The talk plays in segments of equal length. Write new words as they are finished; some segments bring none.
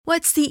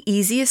What's the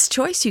easiest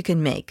choice you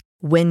can make?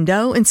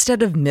 Window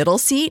instead of middle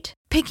seat?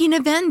 Picking a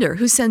vendor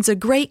who sends a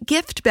great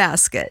gift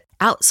basket?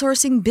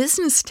 Outsourcing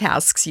business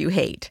tasks you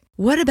hate?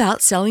 What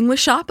about selling with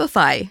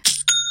Shopify?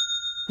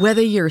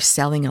 Whether you're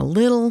selling a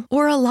little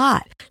or a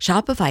lot,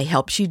 Shopify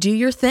helps you do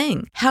your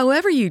thing,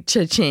 however you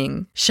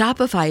cha-ching.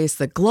 Shopify is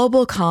the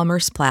global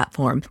commerce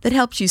platform that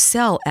helps you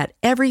sell at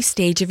every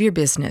stage of your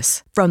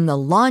business. From the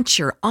launch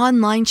your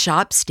online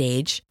shop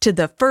stage to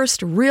the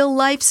first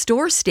real-life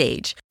store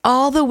stage,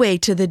 all the way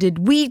to the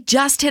did we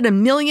just hit a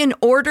million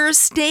orders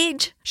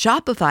stage.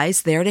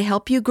 Shopify's there to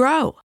help you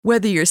grow.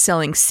 Whether you're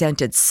selling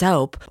scented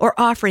soap or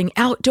offering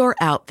outdoor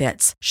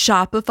outfits,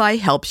 Shopify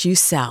helps you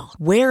sell.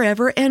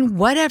 Wherever and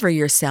whatever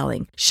you're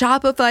selling,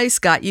 Shopify's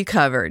got you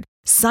covered.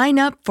 Sign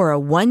up for a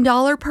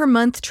 $1 per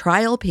month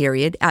trial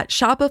period at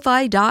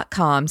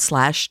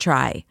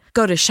shopify.com/try.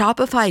 Go to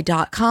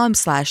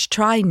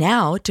shopify.com/try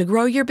now to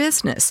grow your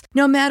business,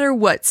 no matter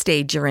what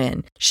stage you're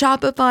in.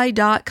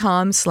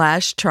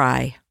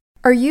 Shopify.com/try.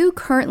 Are you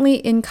currently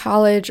in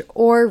college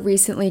or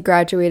recently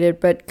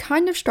graduated but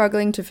kind of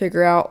struggling to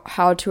figure out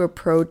how to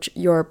approach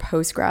your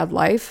post-grad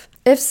life?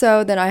 If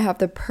so, then I have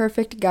the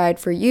perfect guide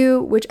for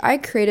you, which I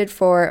created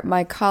for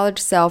my college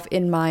self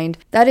in mind.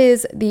 That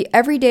is the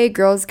Everyday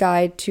Girl's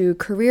Guide to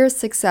Career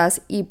Success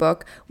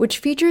ebook, which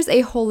features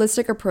a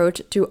holistic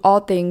approach to all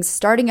things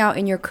starting out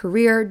in your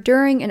career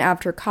during and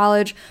after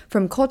college,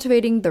 from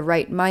cultivating the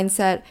right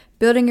mindset,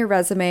 building your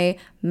resume,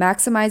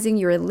 maximizing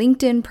your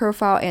LinkedIn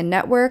profile and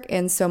network,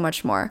 and so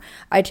much more.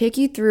 I take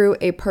you through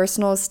a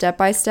personal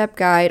step-by-step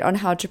guide on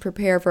how to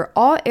prepare for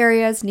all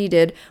areas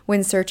needed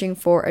when searching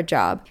for a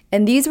job.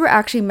 And these were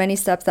actually many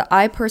steps that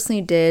I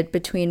personally did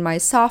between my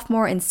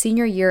sophomore and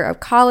senior year of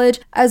college,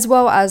 as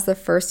well as the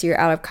first year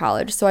out of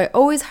college. So I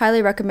always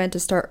highly recommend to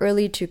start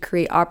early to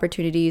create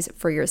opportunities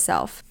for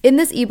yourself. In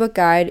this ebook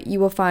guide, you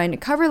will find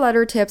cover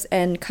letter tips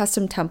and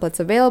custom templates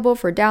available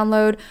for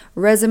download,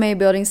 resume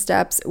building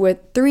steps with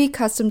 3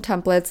 custom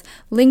templates,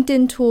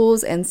 LinkedIn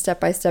tools, and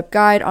step-by-step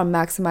guide on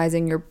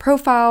maximizing your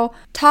profile,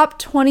 top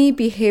 20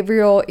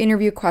 behavioral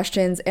interview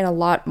questions, and a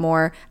lot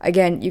more.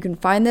 Again, you can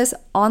find this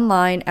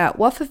online at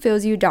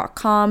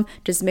whatfulfillsyou.com.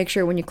 Just make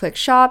sure when you click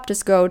shop,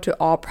 just go to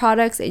all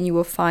products and you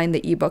will find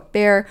the ebook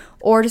there,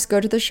 or just go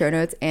to the show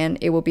notes and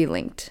it will be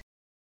linked.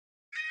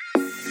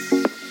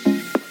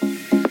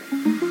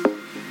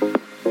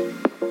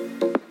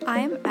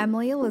 I'm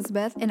Emily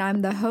Elizabeth, and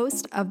I'm the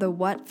host of the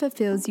What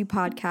Fulfills You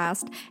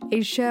podcast,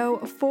 a show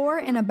for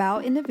and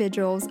about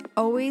individuals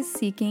always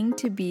seeking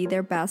to be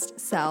their best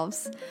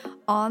selves.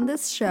 On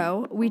this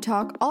show, we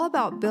talk all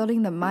about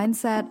building the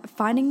mindset,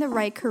 finding the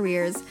right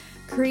careers,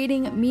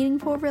 creating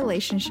meaningful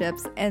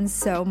relationships, and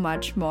so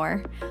much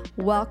more.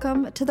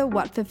 Welcome to the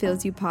What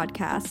Fulfills You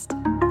podcast.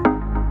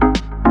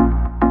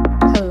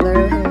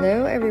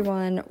 Hello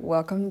everyone.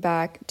 Welcome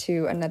back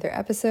to another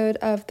episode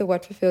of the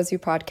What Fulfills You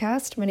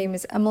podcast. My name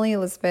is Emily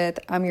Elizabeth.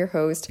 I'm your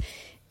host.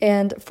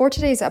 And for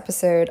today's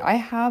episode, I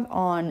have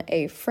on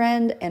a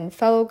friend and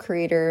fellow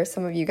creator.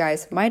 Some of you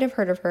guys might have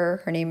heard of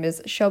her. Her name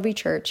is Shelby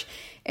Church.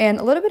 And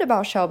a little bit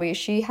about Shelby.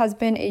 She has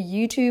been a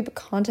YouTube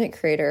content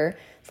creator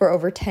for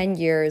over 10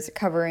 years,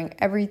 covering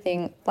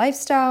everything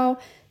lifestyle,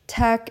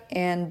 tech,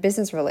 and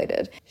business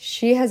related.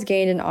 She has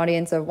gained an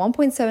audience of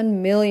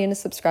 1.7 million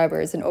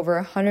subscribers and over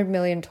 100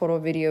 million total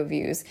video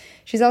views.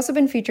 She's also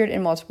been featured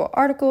in multiple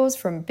articles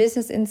from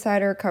Business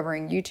Insider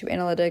covering YouTube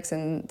analytics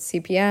and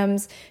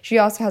CPMs. She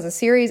also has a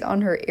series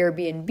on her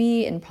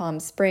Airbnb in Palm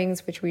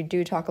Springs, which we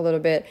do talk a little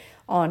bit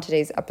on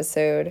today's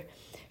episode,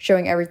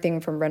 showing everything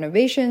from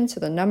renovation to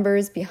the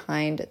numbers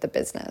behind the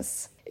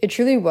business. It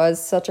truly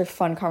was such a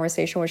fun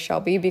conversation with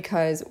Shelby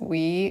because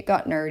we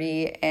got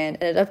nerdy and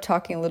ended up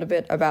talking a little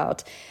bit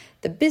about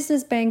the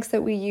business banks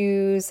that we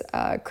use,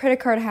 credit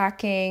card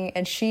hacking,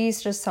 and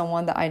she's just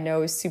someone that I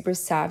know is super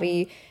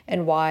savvy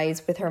and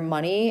wise with her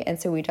money,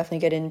 and so we definitely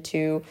get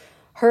into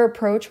her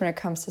approach when it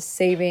comes to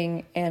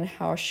saving and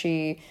how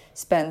she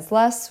spends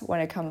less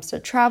when it comes to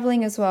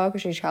traveling as well,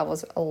 because she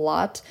travels a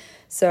lot.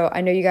 So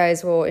I know you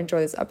guys will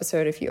enjoy this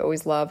episode if you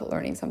always love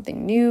learning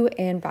something new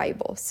and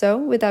valuable. So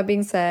with that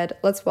being said,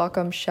 let's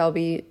welcome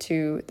Shelby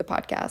to the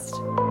podcast.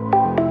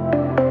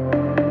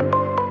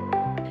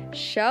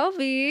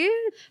 Shelby.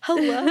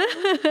 Hello.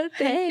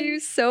 Thank you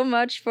so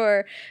much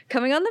for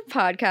coming on the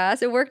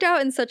podcast. It worked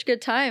out in such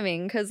good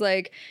timing because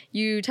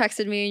you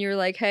texted me and you were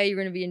like, hey, you're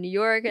going to be in New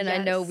York. And I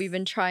know we've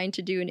been trying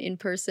to do an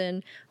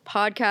in-person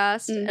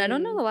podcast. Mm-hmm. And I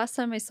don't know the last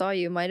time I saw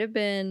you. It might have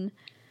been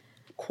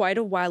quite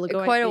a while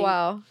ago. Quite a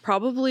while.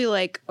 Probably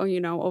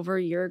over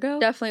a year ago.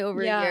 Definitely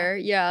over a year.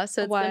 Yeah.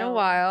 So it's been a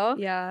while.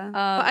 Yeah.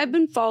 But I've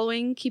been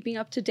following, keeping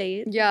up to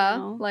date. Yeah.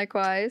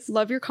 Likewise.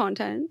 Love your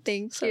content.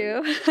 Thank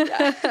you.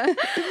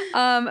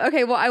 Yeah.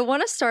 Okay. Well, I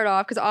want to start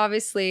off because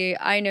obviously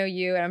I know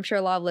you and I'm sure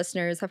a lot of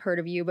listeners have heard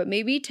of you, but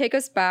maybe take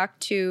us back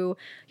to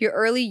your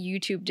early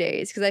YouTube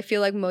days because I feel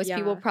like most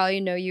people probably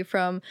know you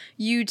from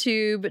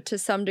YouTube to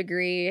some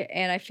degree.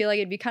 And I feel like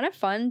it'd be kind of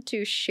fun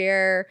to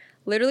share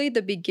literally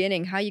the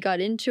beginning, how you got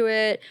into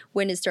it,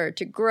 when it started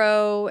to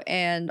grow,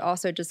 and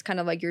also just kind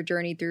of like your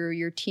journey through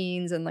your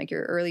teens and like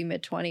your early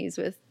mid-20s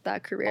with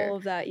that career. All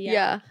of that,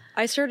 yeah.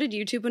 I started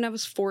YouTube when I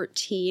was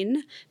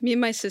 14. Me and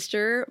my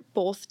sister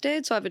both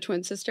did, so I have a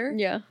twin sister.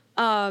 Yeah.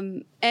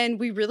 And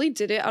we really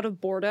did it out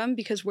of boredom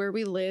because where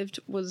we lived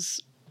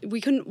was we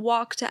couldn't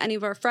walk to any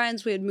of our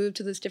friends. We had moved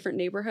to this different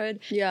neighborhood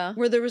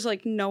where there was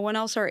like no one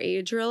else our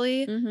age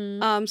really.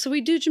 So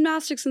we do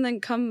gymnastics and then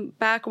come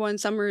back one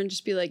summer and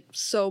just be like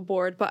so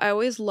bored. But I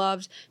always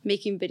loved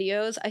making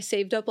videos. I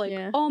saved up like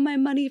all my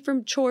money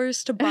from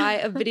chores to buy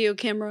a video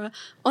camera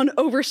on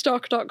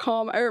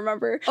overstock.com. I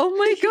remember. Oh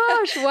my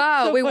gosh.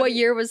 Wow. So Wait, funny. What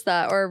year was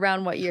that, or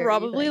around what year?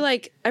 Probably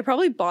like, I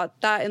probably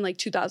bought that in like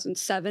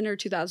 2007 or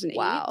 2008.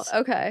 Wow.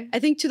 Okay. I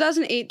think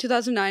 2008,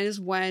 2009 is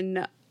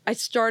when I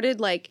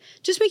started like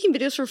just making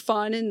videos for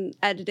fun and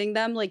editing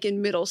them like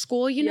in middle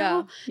school, you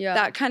know,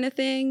 that kind of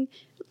thing.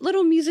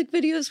 Little music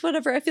videos,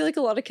 whatever. I feel like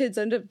a lot of kids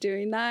end up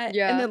doing that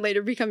and then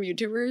later become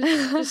YouTubers,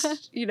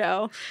 just, you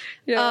know.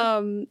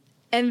 And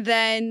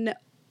then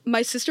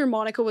my sister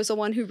Monica was the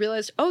one who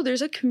realized, oh,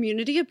 there's a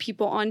community of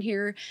people on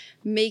here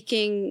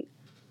making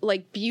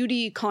like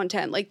beauty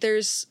content. Like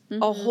there's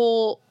a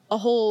whole,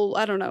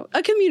 I don't know,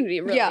 a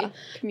community really. Yeah,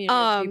 community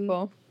of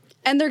people.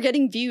 And they're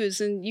getting views,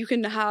 and you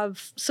can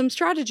have some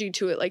strategy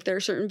to it. Like there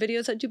are certain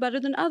videos that do better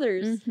than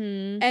others.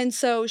 And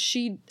so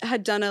she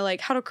had done a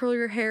like how to curl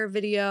your hair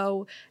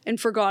video and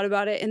forgot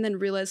about it, and then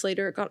realized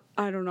later it got,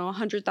 I don't know,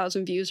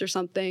 100,000 views or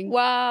something.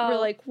 Wow. We're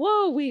like,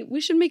 whoa, we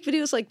should make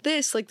videos like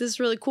this. Like this is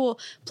really cool.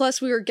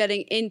 Plus we were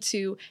getting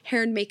into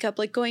hair and makeup,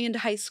 like going into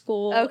high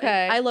school.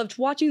 Okay. I loved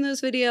watching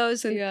those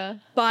videos and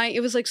buying.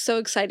 It was like so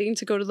exciting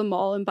to go to the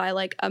mall and buy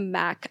like a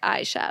MAC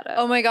eyeshadow.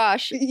 Oh my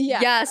gosh.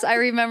 Yes, I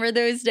remember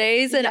those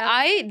days. And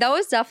that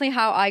was definitely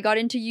how I got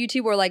into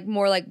YouTube, or like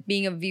more like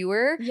being a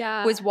viewer.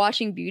 Was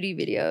watching beauty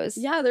videos.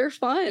 Yeah, they're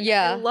fun.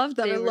 I love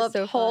them. I loved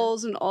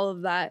hauls and all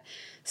of that.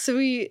 So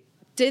we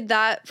did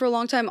that for a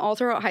long time all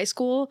throughout high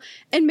school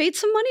and made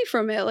some money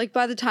from it. Like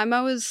by the time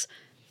I was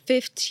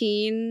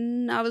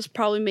 15, I was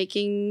probably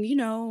making, you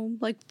know,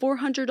 like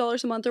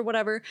 $400 a month or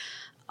whatever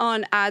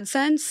on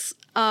AdSense.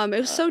 It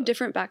was so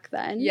different back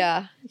then.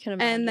 Yeah, I can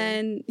imagine.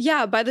 And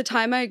then, by the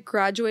time I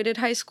graduated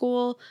high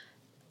school,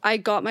 I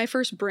got my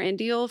first brand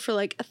deal for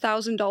like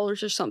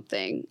 $1,000 or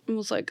something and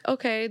was like,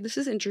 okay, this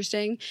is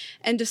interesting.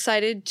 And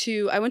decided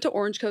I went to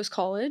Orange Coast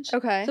College.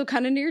 Okay. So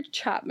kind of near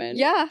Chapman.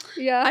 Yeah.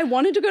 I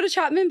wanted to go to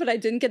Chapman, but I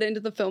didn't get into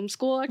the film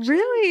school actually.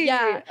 Really?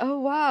 Yeah. Oh,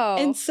 wow.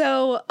 And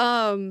so,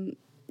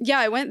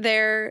 I went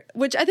there,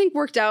 which I think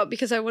worked out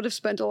because I would have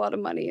spent a lot of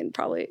money and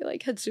probably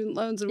like had student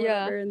loans and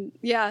whatever.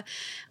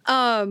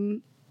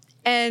 And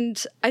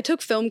and I took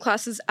film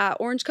classes at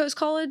Orange Coast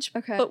College,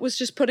 but was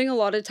just putting a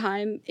lot of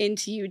time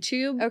into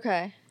YouTube.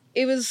 Okay.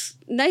 It was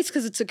nice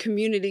because it's a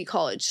community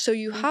college, so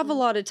you have a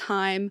lot of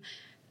time.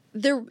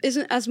 There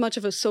isn't as much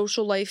of a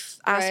social life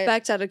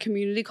aspect at a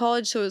community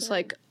college, so it's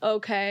like,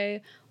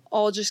 okay,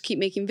 I'll just keep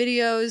making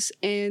videos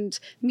and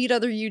meet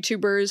other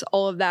YouTubers,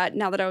 all of that.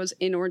 Now that I was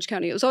in Orange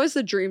County, it was always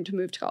the dream to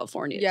move to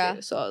California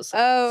too. So I was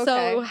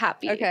so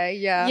happy. Okay,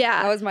 yeah.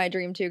 That was my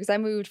dream too, because I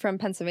moved from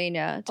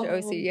Pennsylvania to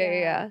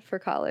OC, for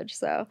college.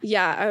 So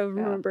I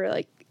remember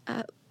like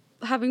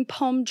having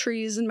palm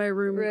trees in my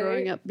room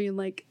growing up, being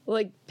like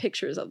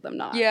pictures of them,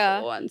 not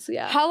actual ones.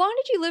 Yeah. How long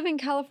did you live in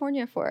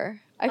California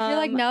for? I feel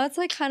like now it's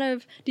like kind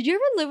of. Did you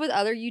ever live with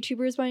other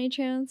YouTubers by any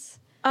chance?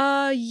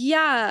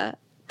 Yeah.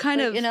 Kind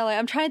like of in LA.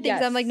 I'm trying to think.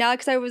 Yes. I'm like now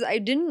because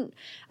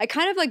I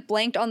kind of like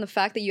blanked on the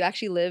fact that you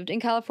actually lived in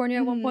California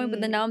at one point,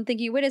 but then now I'm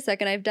thinking, wait a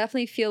second, I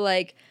definitely feel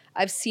like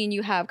I've seen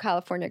you have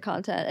California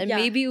content, and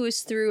maybe it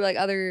was through like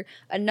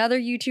another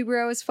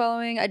YouTuber I was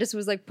following. I just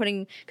was like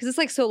putting, because it's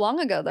like so long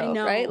ago though,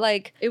 right?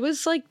 Like it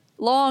was like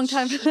long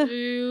time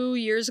 2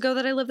 years ago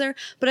that I lived there,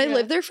 but I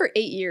lived there for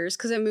 8 years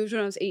because I moved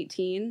when I was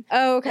 18.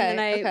 Oh, okay. And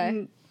then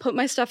I put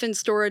my stuff in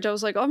storage. I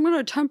was like, oh, I'm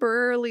gonna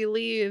temporarily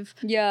leave.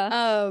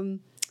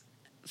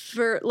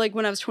 For like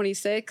when I was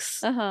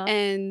 26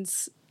 and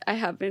I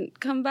haven't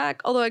come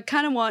back, although I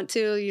kind of want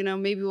to, you know,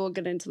 maybe we'll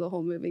get into the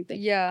whole moving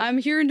thing. I'm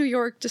here in New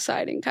York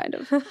deciding kind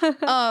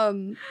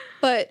of.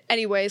 But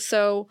anyway,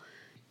 so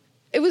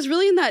it was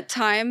really in that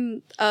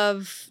time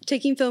of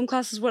taking film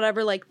classes,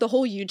 whatever, like the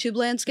whole YouTube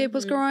landscape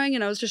was growing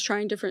and I was just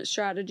trying different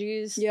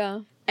strategies.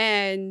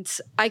 And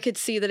I could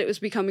see that it was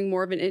becoming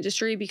more of an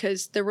industry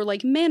because there were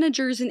like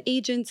managers and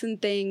agents and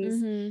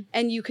things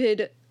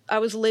and I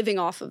was living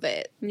off of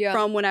it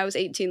from when I was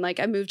 18. Like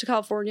I moved to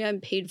California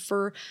and paid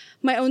for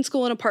my own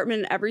school and apartment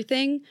and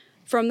everything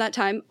from that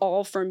time,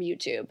 all from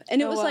YouTube.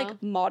 And it was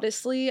like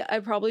modestly, I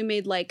probably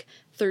made like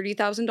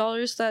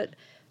 $30,000 that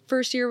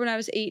first year when I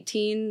was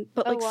 18,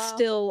 but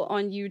still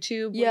on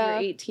YouTube when you're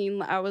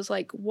 18, I was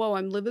like, whoa,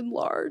 I'm living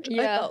large. I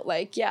felt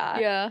like,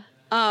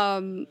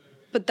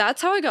 but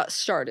that's how I got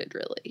started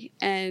really,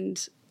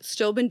 and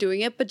still been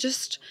doing it, but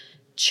just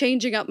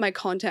changing up my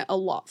content a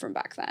lot from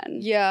back then.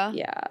 Yeah.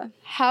 Yeah.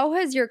 How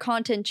has your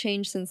content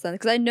changed since then?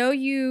 Because I know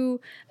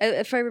you,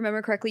 if I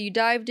remember correctly, you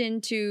dived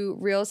into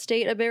real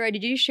estate a bit, right?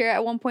 Did you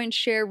at one point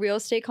share real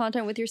estate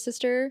content with your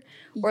sister?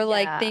 Or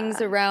like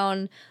things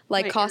around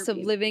like my cost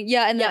Airbnb. Of living?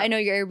 Yeah, and then I know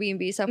your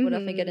Airbnb stuff we'll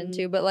definitely get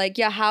into. But like,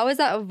 how has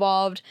that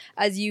evolved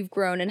as you've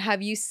grown? And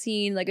have you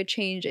seen like a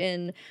change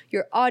in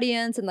your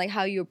audience and like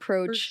how you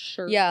approach? For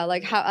sure. Yeah,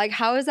 like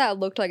how has that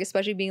looked like,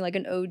 especially being like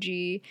an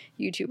OG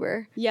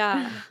YouTuber?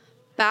 Yeah.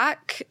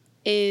 Back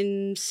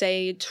in,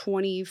 say,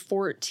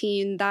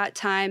 2014, that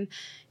time,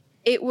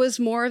 it was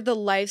more of the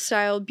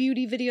lifestyle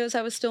beauty videos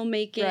I was still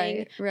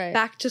making. Right.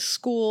 Back to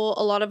school,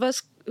 a lot of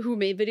us who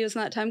made videos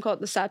in that time call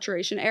it the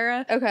saturation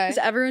era. Okay. Because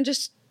everyone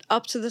just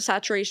up to the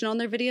saturation on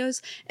their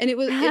videos. And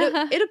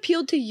it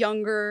appealed to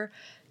younger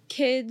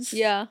kids.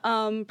 Yeah.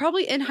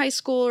 Probably in high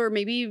school or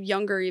maybe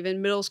younger,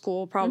 even middle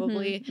school,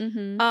 probably.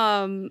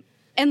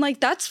 And, like,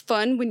 that's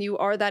fun when you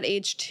are that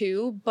age,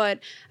 too. But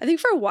I think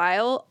for a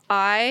while,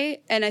 I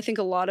think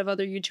a lot of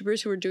other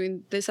YouTubers who were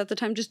doing this at the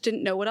time just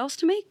didn't know what else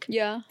to make.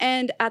 Yeah.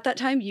 And at that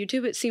time,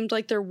 YouTube, it seemed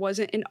like there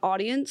wasn't an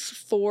audience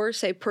for,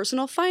 say,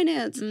 personal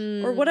finance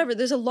or whatever.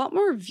 There's a lot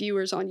more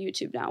viewers on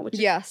YouTube now, which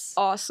is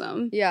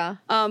awesome. Yeah.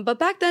 But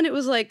back then, it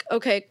was like,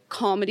 okay,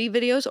 comedy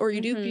videos or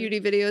you do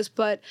beauty videos,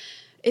 but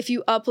if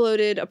you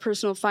uploaded a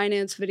personal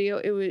finance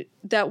video,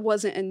 that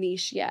wasn't a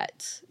niche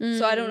yet.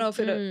 So I don't know if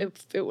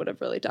it would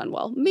have really done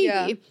well.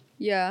 Maybe.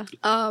 Yeah.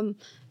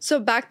 So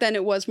back then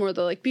it was more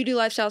the like beauty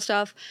lifestyle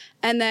stuff.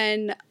 And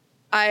then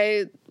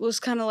I was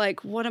kind of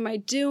like, what am I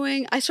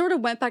doing? I sort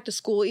of went back to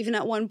school even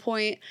at one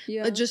point,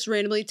 just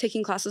randomly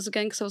taking classes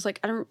again because I was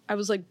like, I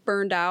was like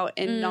burned out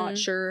and not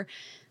sure.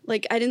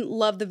 Like, I didn't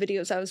love the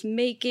videos I was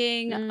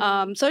making.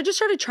 So I just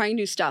started trying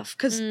new stuff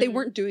because they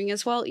weren't doing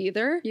as well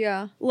either.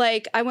 Yeah.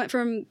 Like, I went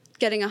from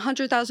getting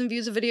 100,000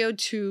 views a video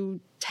to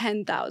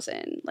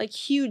 10,000. Like,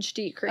 huge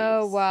decrease.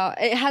 Oh, wow.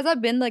 Has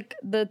that been, like,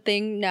 the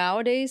thing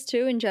nowadays,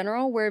 too, in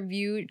general, where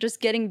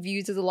just getting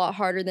views is a lot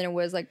harder than it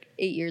was, like,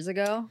 8 years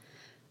ago?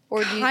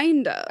 Or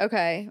kind of.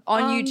 Okay.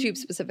 On YouTube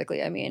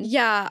specifically, I mean.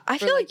 Yeah. I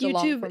feel like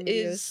YouTube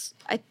is...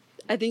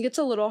 I think it's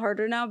a little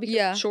harder now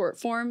because short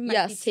form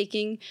might be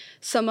taking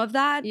some of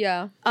that.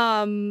 Yeah.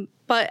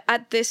 But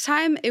at this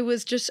time, it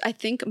was just, I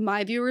think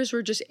my viewers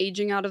were just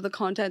aging out of the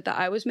content that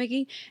I was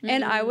making.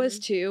 And I was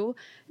too.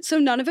 So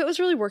none of it was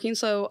really working.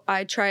 So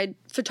I tried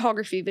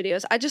photography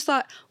videos. I just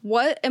thought,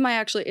 what am I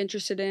actually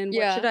interested in?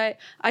 What should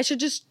I should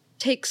just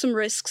take some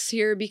risks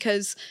here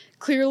because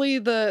clearly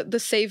the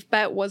safe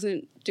bet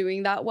wasn't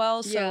doing that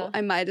well. So I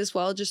might as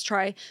well just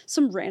try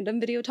some random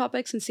video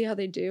topics and see how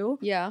they do.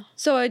 Yeah.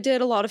 So I did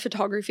a lot of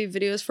photography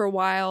videos for a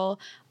while.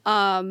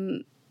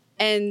 And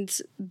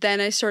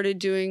then I started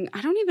doing,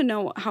 I don't even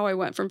know how I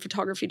went from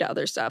photography to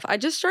other stuff. I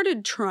just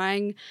started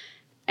trying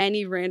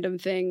any random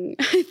thing,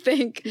 I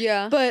think.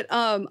 Yeah. But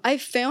I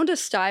found a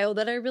style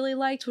that I really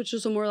liked, which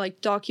was a more like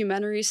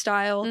documentary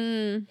style,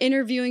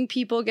 interviewing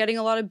people, getting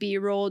a lot of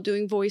B-roll,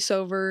 doing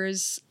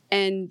voiceovers,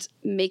 and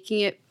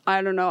making it,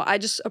 I don't know, I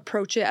just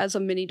approach it as a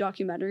mini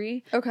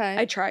documentary. Okay.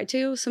 I try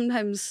to.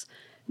 Sometimes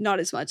not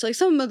as much. Like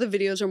some of the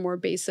videos are more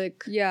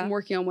basic. Yeah. I'm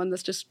working on one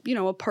that's just,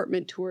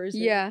 apartment tours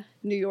in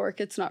New York.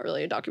 It's not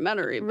really a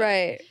documentary.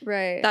 Right.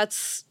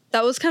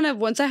 That was kind of,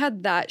 once I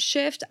had that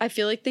shift, I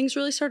feel like things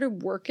really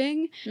started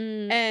working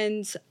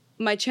and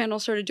my channel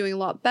started doing a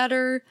lot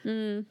better.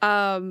 It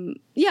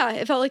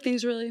felt like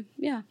things really,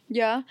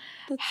 Yeah.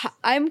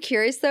 I'm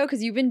curious though,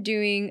 because you've been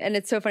doing, and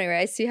it's so funny, right?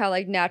 I see how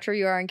like natural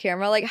you are on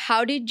camera. Like,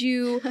 how did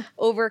you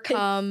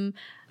overcome,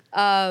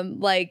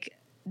 like,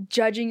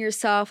 judging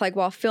yourself like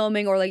while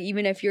filming, or like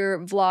even if you're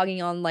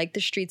vlogging on like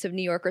the streets of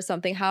New York or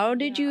something? How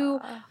did you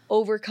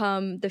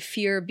overcome the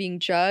fear of being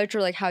judged,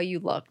 or like how you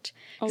looked?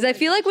 Because I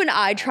feel like when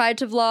I tried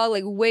to vlog,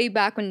 like way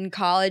back when in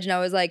college, and I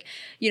was like,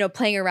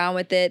 playing around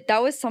with it,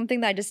 that was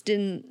something that I just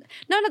didn't,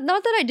 not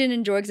that I didn't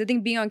enjoy, because I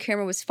think being on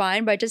camera was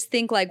fine, but I just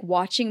think like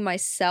watching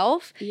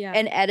myself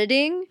and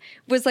editing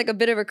was like a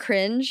bit of a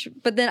cringe.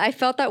 But then I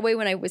felt that way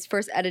when I was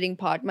first editing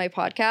my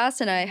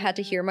podcast, and I had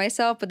to hear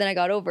myself, but then I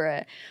got over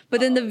it. But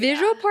then the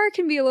visual part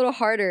can be a little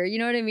harder, you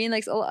know what I mean?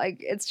 Like, so, like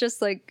it's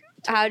just like,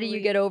 how do you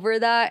get over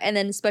that? And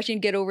then especially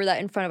get over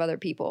that in front of other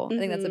people. I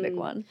think that's a big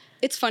one.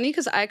 It's funny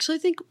because I actually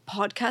think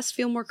podcasts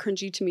feel more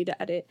cringy to me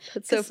to edit.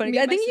 That's so funny.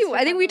 I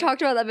think we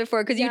talked about that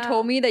before, because you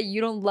told me that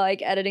you don't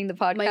like editing the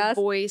podcast. My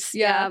voice.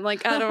 Yeah. I'm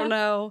like, I don't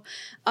know.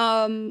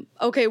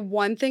 Okay,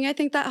 one thing I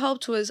think that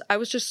helped was I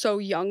was just so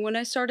young when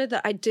I started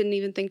that I didn't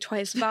even think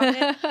twice about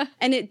it.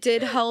 And it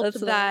did help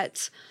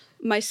that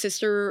my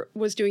sister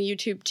was doing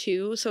YouTube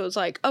too. So it was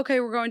like, okay,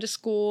 we're going to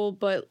school,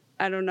 but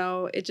I don't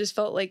know. It just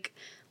felt like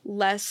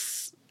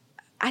less,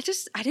 I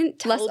didn't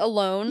tell. Less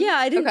alone? Yeah,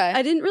 I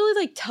didn't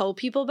really like tell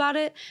people about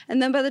it.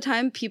 And then by the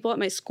time people at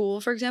my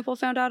school, for example,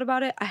 found out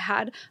about it, I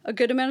had a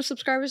good amount of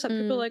subscribers that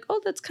people were like, oh,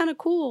 that's kind of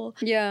cool.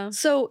 Yeah.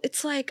 So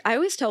it's like, I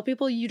always tell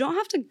people, you don't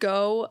have to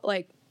go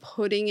like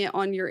putting it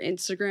on your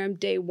Instagram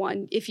day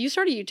one. If you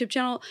start a YouTube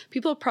channel,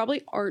 people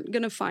probably aren't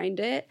going to find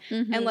it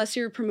unless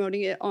you're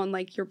promoting it on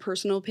like your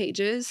personal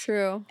pages.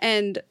 True.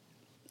 And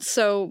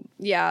So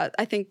yeah,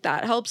 I think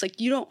that helps. Like,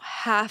 you don't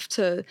have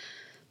to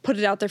put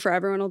it out there for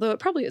everyone, although it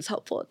probably is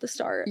helpful at the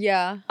start.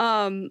 Yeah.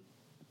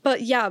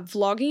 But yeah,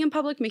 vlogging in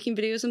public, making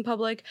videos in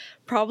public,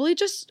 probably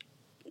just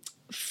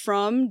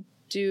from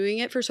doing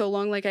it for so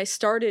long. Like, I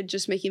started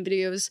just making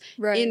videos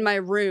in my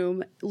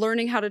room,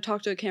 learning how to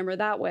talk to a camera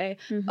that way.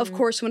 Of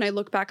course, when I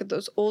look back at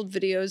those old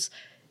videos,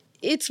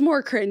 it's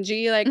more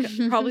cringy, like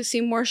probably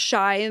seem more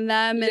shy in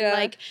them. And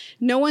like,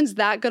 no one's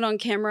that good on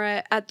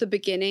camera at the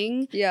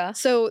beginning. Yeah.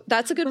 So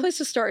that's a good place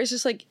to start, is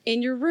just like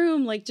in your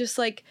room, like just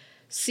like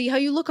see how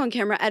you look on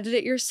camera, edit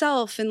it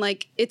yourself. And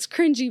like, it's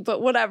cringy,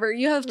 but whatever.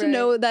 You have to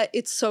know that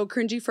it's so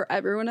cringy for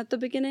everyone at the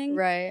beginning.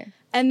 Right.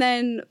 And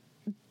then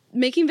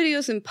making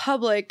videos in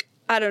public,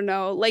 I don't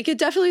know, like, it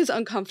definitely is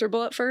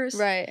uncomfortable at first.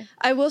 Right.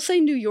 I will say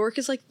New York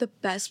is like the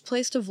best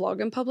place to vlog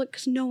in public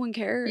because no one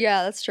cares.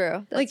 Yeah, that's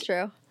true. That's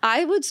true.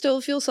 I would still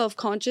feel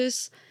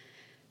self-conscious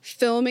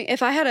filming.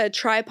 If I had a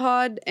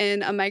tripod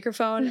and a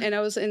microphone and I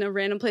was in a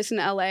random place in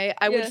LA,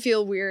 I would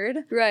feel weird.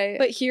 Right.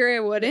 But here I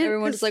wouldn't.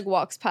 Everyone just like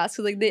walks past,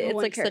 because like it's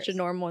like cares. Such a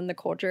normal in the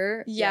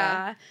culture.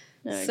 Yeah.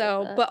 No,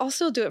 so, but I'll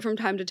still do it from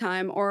time to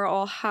time, or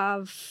I'll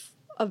have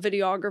a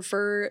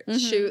videographer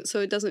shoot, so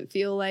it doesn't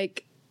feel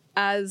like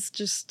as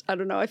just, I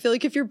don't know. I feel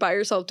like if you're by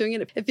yourself doing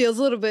it, it feels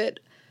a little bit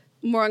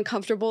more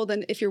uncomfortable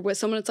than if you're with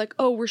someone. It's like,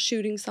 oh, we're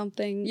shooting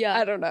something. Yeah.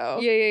 I don't know.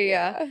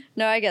 Yeah.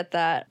 No, I get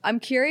that. I'm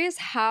curious,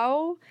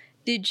 how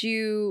did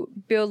you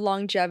build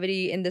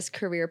longevity in this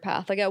career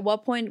path? Like, at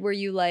what point were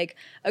you like,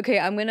 okay,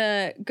 I'm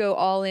gonna go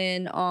all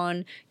in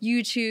on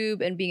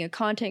YouTube and being a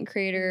content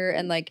creator,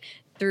 and like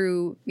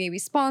through maybe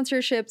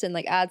sponsorships and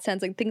like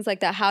AdSense, like things like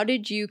that? How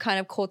did you kind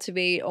of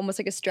cultivate almost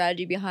like a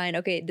strategy behind,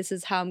 okay, this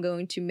is how I'm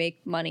going to make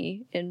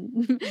money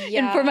and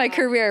for my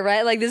career,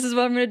 right? Like, this is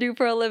what I'm going to do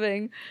for a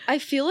living. I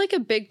feel like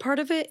a big part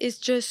of it is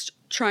just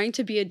trying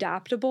to be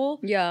adaptable.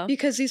 Yeah.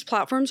 Because these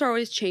platforms are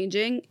always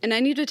changing, and I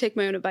need to take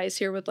my own advice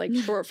here with like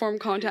short form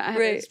content.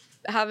 I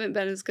haven't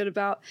been as good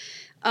about.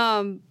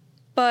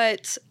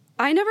 But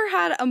I never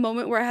had a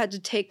moment where I had to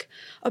take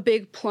a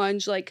big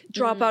plunge, like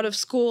drop out of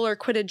school or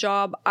quit a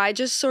job. I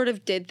just sort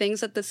of did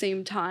things at the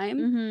same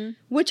time,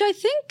 which I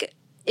think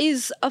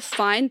is a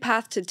fine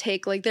path to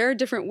take. Like, there are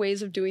different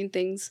ways of doing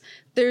things.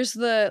 There's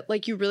the,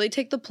 like, you really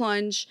take the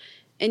plunge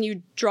and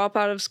you drop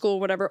out of school,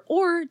 whatever,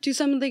 or do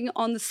something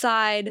on the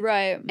side.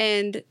 Right.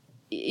 And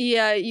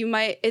yeah, you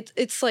might,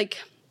 it's like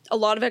a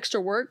lot of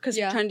extra work because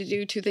you're trying to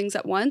do two things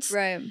at once.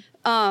 Right.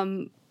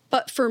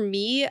 But for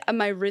me,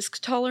 my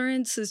risk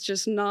tolerance is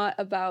just not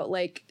about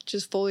like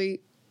just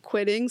fully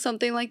quitting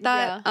something like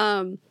that.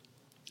 Yeah.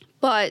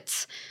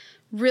 But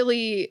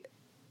really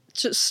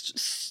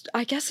just,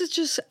 I guess it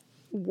just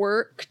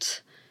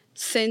worked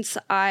since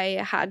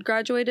I had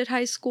graduated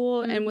high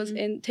school and was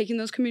taking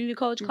those community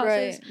college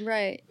classes.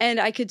 Right. And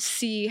I could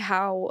see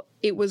how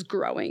it was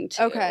growing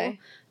too. Okay.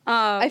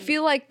 I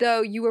feel like,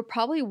 though, you were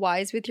probably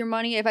wise with your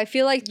money. If I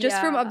feel like just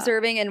from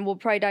observing, and we'll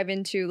probably dive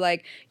into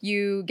like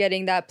you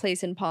getting that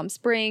place in Palm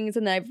Springs,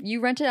 and then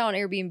you rented out on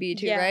Airbnb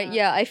too, right?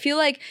 Yeah. I feel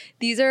like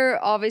these are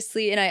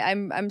obviously,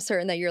 and I'm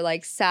certain that you're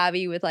like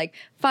savvy with like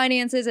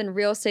finances and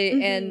real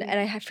estate, and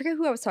I forget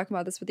who I was talking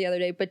about this with the other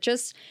day, but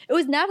just, it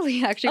was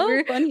Natalie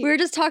actually. We were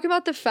just talking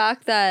about the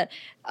fact that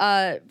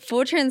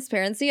full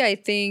transparency, I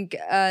think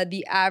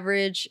the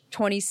average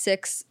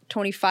 26,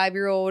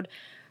 25-year-old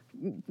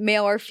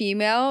male or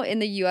female in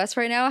the US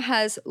right now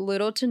has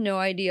little to no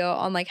idea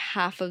on like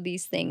half of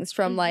these things,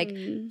 from like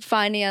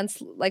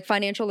finance, like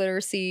financial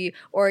literacy,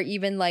 or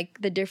even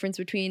like the difference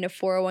between a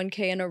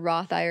 401k and a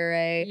Roth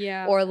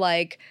IRA, or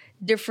like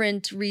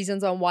different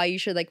reasons on why you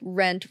should like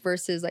rent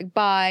versus like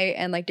buy,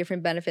 and like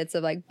different benefits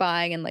of like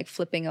buying and like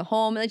flipping a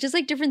home, and just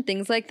like different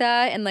things like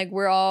that. And like,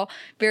 we're all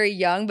very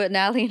young, but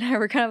Natalie and I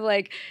were kind of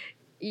like,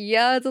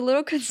 yeah, it's a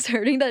little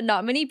concerning that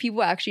not many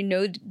people actually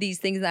know these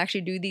things and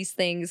actually do these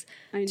things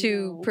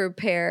to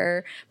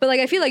prepare. But like,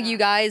 I feel like you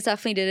guys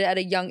definitely did it at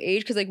a young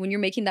age, because like when you're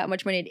making that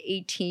much money at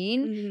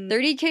 18,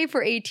 30K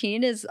for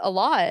 18 is a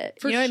lot.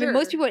 You know what I mean?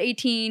 Most people at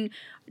 18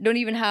 don't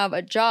even have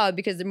a job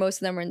because most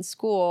of them are in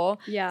school.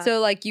 Yeah.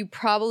 So like, you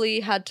probably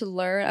had to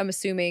learn, I'm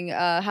assuming,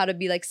 how to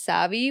be like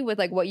savvy with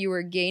like what you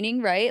were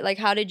gaining, right? Like,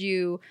 how did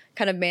you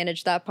kind of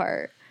manage that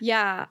part?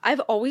 Yeah,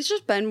 I've always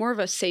just been more of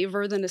a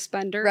saver than a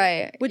spender,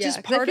 right? Which is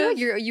part of, like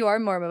you are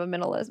more of a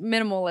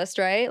minimalist,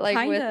 right? Like,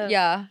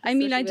 kinda. I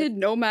mean, I did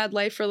nomad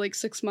life for like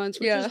 6 months,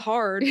 which is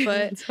hard,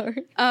 but it's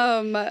hard.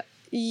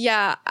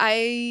 Yeah,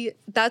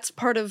 that's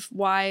part of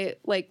why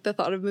like the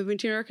thought of moving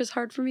to New York is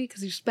hard for me,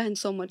 because you spend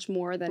so much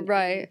more than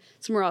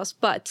somewhere else.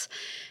 But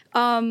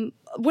when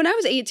I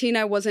was 18,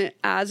 I wasn't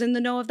as in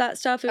the know of that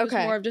stuff. It was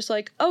more of just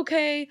like,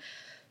 okay,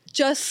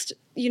 just,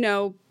 you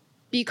know,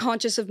 be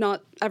conscious of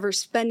not ever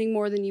spending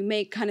more than you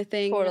make, kind of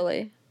thing.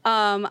 Totally.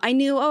 I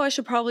knew, I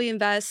should probably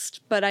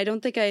invest, but I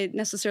don't think I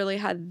necessarily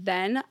had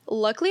then.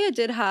 Luckily, I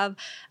did have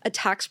a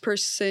tax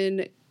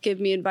person give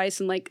me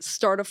advice and like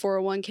start a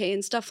 401k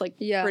and stuff like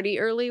pretty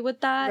early with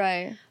that.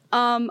 Right.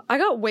 I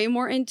got way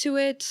more into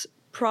it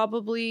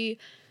probably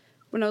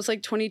when I was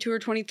like 22 or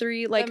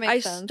 23. Like I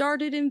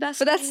started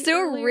investing. But that's still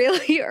earlier.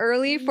 really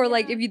early for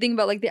like, if you think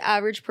about like the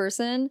average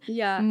person,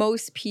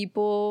 most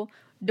people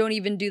don't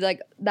even do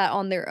like that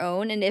on their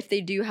own. And if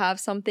they do have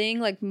something,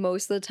 like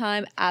most of the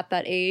time at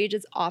that age,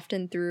 it's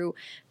often through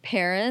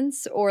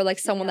parents or like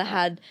someone that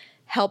had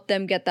helped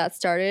them get that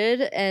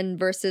started, and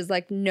versus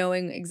like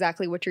knowing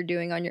exactly what you're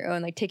doing on your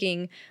own, like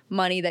taking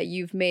money that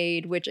you've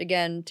made, which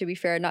again, to be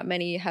fair, not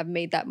many have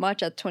made that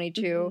much at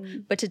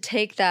 22, but to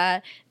take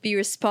that, be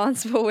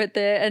responsible with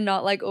it and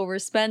not like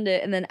overspend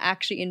it, and then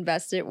actually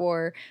invest it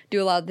or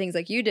do a lot of things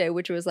like you did,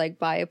 which was like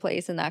buy a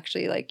place and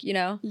actually like, you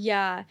know?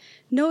 Yeah.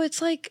 No,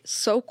 it's like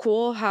so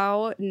cool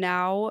how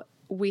now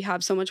we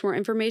have so much more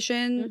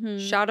information.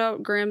 Shout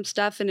out Graham,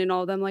 Stephan, and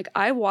all of them. Like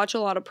I watch a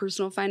lot of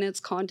personal finance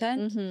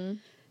content,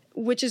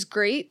 which is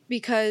great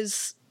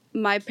because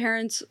my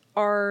parents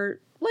are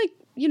like,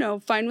 you know,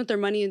 fine with their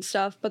money and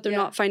stuff, but they're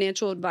not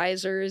financial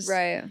advisors.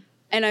 Right.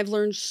 And I've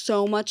learned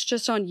so much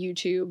just on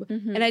YouTube.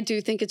 And I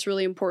do think it's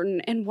really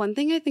important. And one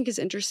thing I think is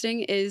interesting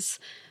is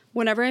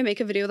whenever I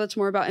make a video that's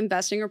more about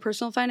investing or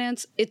personal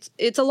finance,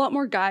 it's a lot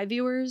more guy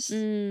viewers.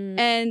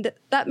 And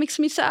that makes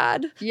me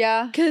sad.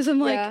 Yeah. Because I'm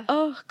like,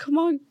 oh, come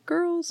on,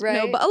 girls. Right.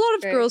 No, but a lot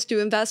of girls do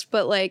invest,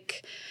 but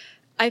like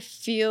I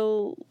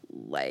feel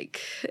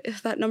like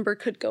if that number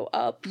could go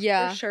up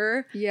for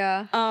sure.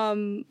 Yeah.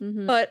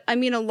 But I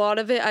mean, a lot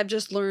of it I've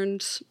just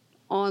learned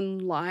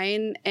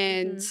online,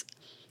 and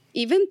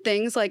even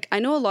things like I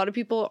know a lot of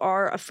people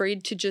are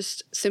afraid to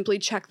just simply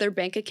check their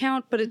bank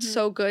account, but it's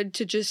so good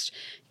to just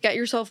get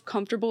yourself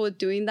comfortable with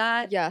doing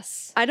that.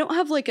 Yes. I don't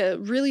have like a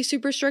really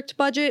super strict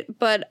budget,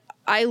 but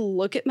I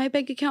look at my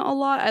bank account a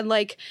lot.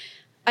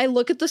 I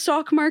look at the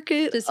stock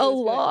market a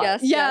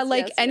lot.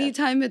 Yes,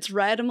 anytime it's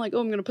red, I'm like, oh,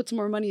 I'm going to put some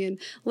more money in.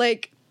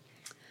 Like,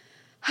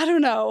 I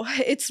don't know.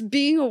 It's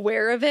being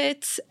aware of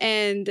it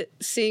and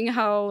seeing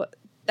how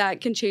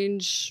that can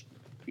change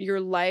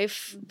your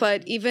life.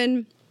 But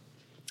even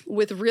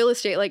with real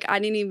estate, like I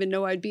didn't even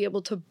know I'd be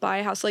able to buy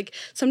a house. Like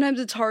sometimes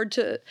it's hard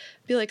to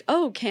be like,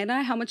 oh, can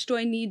I? How much do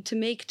I need to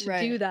make to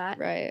do that?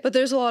 Right. But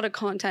there's a lot of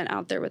content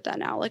out there with that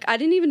now. Like I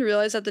didn't even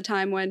realize at the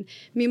time when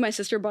me and my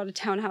sister bought a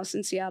townhouse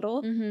in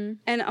Seattle,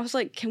 and I was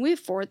like, can we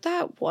afford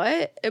that?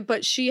 What?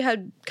 But she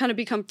had kind of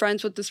become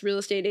friends with this real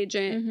estate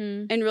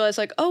agent and realized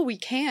like, oh, we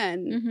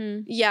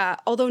can. Yeah.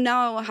 Although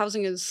now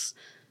housing is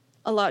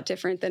a lot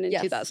different than in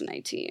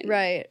 2019.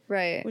 Right.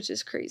 Which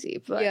is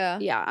crazy. But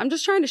yeah, I'm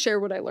just trying to share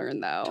what I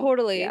learned though.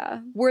 Totally. Yeah.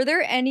 Were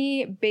there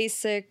any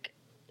basic,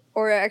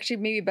 or actually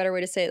maybe a better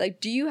way to say it, like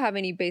do you have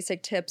any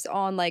basic tips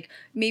on like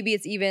maybe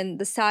it's even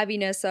the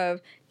savviness of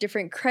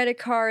different credit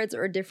cards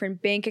or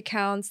different bank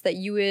accounts that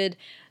you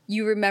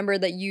remember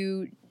that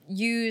you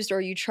used or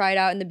you tried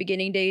out in the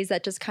beginning days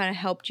that just kind of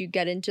helped you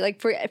get into,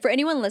 like for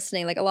anyone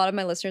listening, like a lot of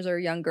my listeners are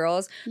young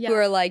girls who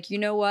are like, you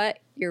know what,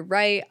 you're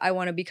right, I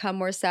want to become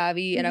more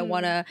savvy and I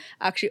want to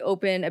actually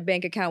open a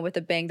bank account with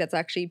a bank that's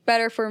actually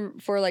better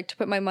for like to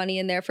put my money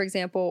in there, for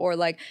example, or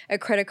like a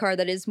credit card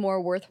that is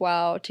more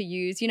worthwhile to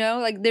use, you know,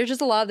 like there's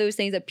just a lot of those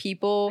things that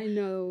people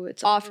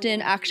it's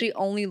often actually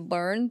only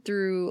learn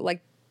through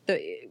like the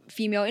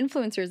female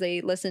influencers they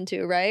listen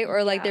to, right?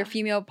 Or like they're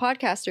female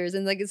podcasters,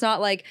 and like it's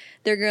not like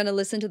they're gonna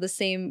listen to the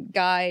same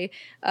guy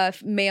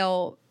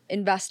male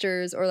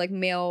investors or like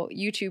male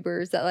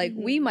YouTubers that like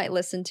we might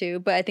listen to,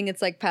 but I think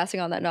it's like passing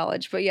on that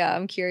knowledge. But yeah,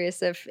 I'm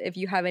curious if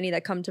you have any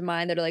that come to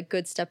mind that are like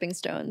good stepping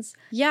stones.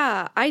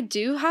 Yeah, I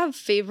do have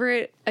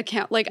favorite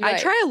account. Like I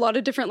try a lot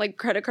of different like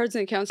credit cards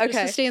and accounts just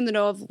to stay in the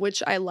know of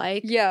which I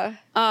like. Yeah.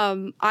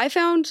 I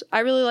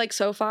really like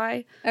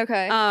SoFi.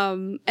 Okay.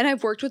 And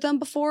I've worked with them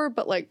before,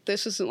 but like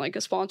this isn't like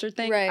a sponsored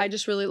thing. Right. I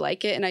just really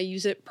like it and I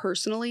use it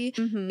personally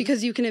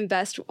because you can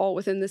invest all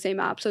within the same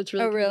app, so it's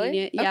really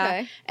convenient. Yeah.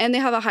 Okay. And they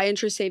have a high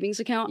interest savings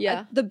account.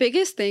 Yeah. The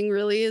biggest thing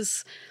really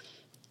is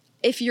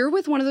if you're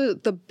with one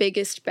of the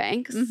biggest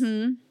banks,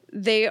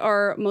 they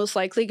are most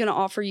likely going to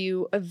offer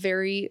you a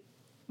very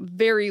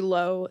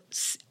low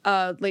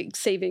like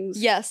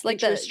savings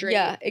like interest rate.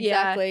 Yeah,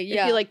 exactly.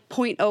 It'd be like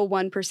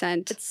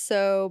 0.01%. It's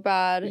so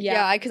bad.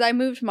 Yeah, because I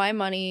moved my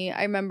money.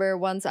 I remember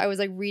once I was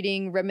like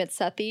reading Ramit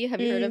Sethi.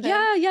 Have you heard of him?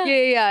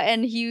 Yeah.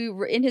 And he,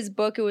 in his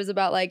book, it was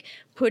about like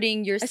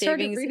putting your savings. I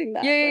started reading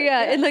that.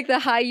 Yeah, in like the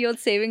high yield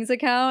savings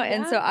account.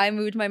 And so I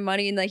moved my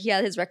money, and like he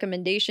had his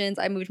recommendations.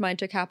 I moved mine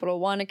to Capital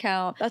One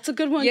account. That's a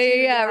good one.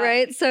 Yeah,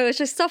 right. So it's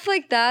just stuff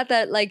like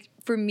that like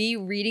for me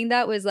reading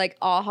that was like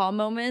aha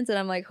moments, and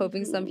I'm like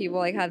hoping some people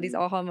like have these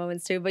aha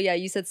moments too. But yeah,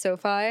 you said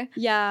SoFi.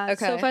 Yeah,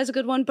 okay. SoFi is a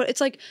good one, but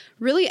it's like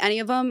really any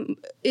of them.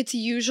 It's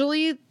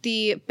usually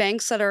the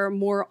banks that are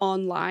more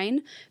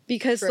online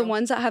because the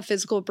ones that have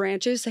physical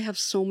branches, they have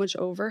so much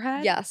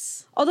overhead.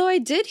 Yes. Although I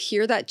did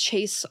hear that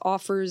Chase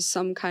offers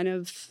some kind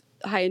of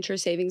high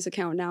interest savings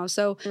account now.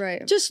 So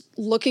just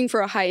looking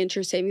for a high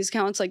interest savings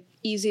account, it's like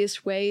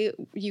easiest way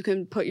you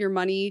can put your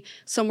money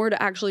somewhere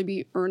to actually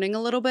be earning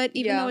a little bit,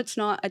 even though it's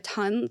not a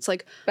ton. It's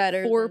like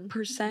better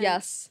 4%.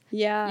 Yes.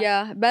 Yeah.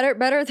 Yeah.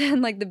 Better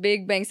than like the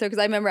big banks though, because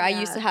I remember I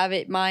used to have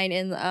mine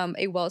in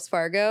a Wells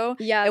Fargo.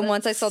 Yeah. And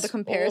once I saw the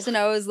comparison,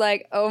 I was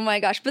like, oh my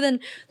gosh. But then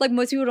like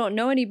most people don't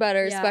know any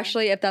better,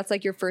 especially if that's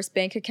like your first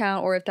bank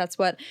account or if that's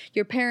what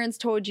your parents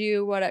told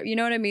you, whatever. You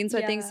know what I mean? So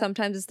I think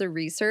sometimes it's the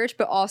research,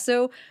 but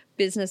also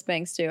business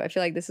banks too. I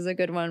feel like this is a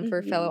good one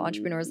for fellow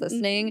entrepreneurs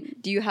listening.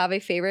 Do you have a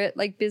favorite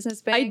like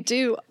business bank? I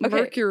do. Okay.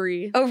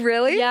 Mercury. Oh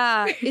really?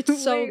 Yeah,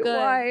 it's so good.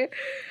 Why?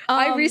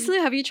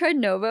 Have you tried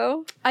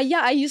Novo?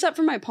 Yeah, I use that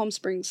for my Palm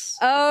Springs.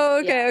 Oh,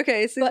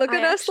 okay. So look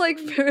at us like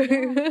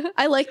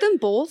I like them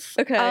both.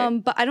 Okay.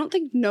 But I don't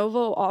think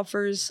Novo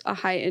offers a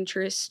high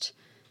interest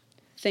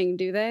thing,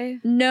 do they?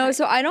 No,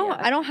 so I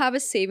don't have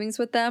a savings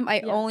with them. I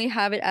only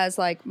have it as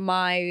like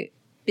my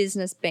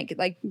business bank,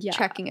 like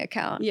checking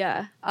account.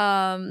 Yeah.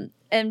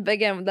 And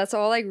again, that's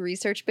all like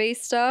research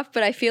based stuff.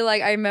 But I feel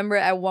like I remember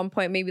at one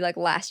point, maybe like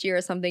last year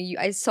or something,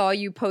 I saw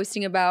you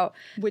posting about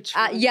which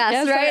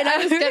yes, right. I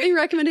was getting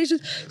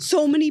recommendations.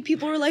 So many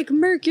people were like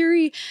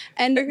Mercury,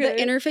 and the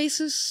interface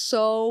is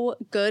so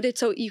good. It's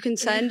so you can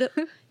send.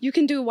 You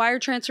can do wire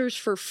transfers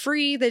for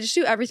free. They just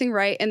do everything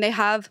right, and they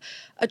have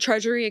a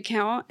treasury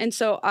account, and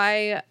so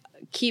I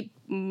keep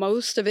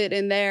most of it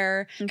in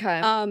there.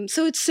 Okay.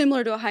 So it's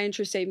similar to a high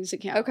interest savings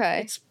account. Okay.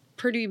 It's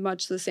pretty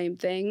much the same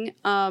thing.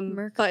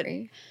 Mercury.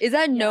 But is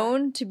that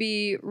known to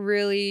be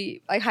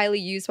really like highly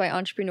used by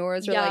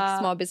entrepreneurs or like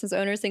small business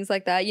owners, things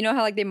like that? You know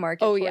how like they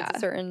market towards a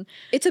certain.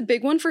 It's a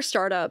big one for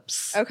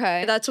startups.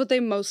 Okay. That's what they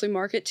mostly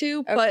market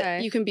to.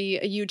 But you can be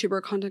a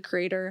YouTuber, content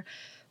creator,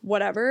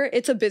 whatever.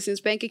 It's a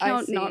business bank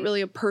account, not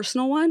really a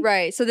personal one.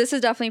 Right. So this is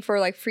definitely for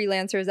like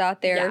freelancers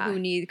out there who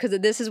need, because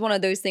this is one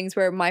of those things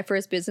where my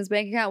first business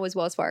bank account was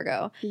Wells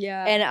Fargo.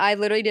 Yeah. And I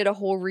literally did a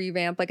whole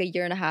revamp like a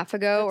year and a half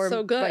ago. That's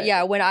so good. But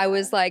yeah, when I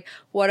was like,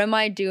 what am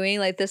I doing?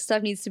 Like this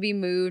stuff needs to be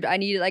moved. I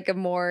need like a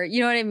more, you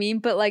know what I mean?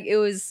 But like it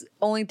was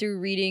only through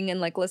reading and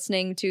like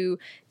listening to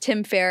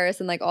Tim Ferriss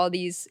and like all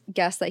these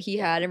guests that he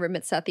had, and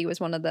Ramit Sethi was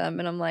one of them.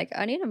 And I'm like,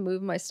 I need to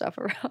move my stuff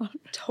around.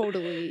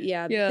 Totally.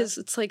 Yeah. Because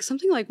it's like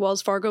something like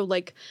Wells Fargo,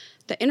 like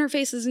the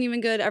interface isn't even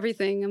good,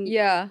 everything.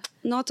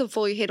 Not to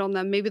fully hate on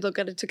them. Maybe they'll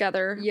get it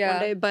together one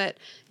day. But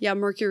yeah,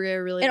 Mercury I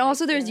really And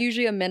also there's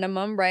usually a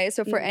minimum, right?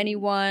 So for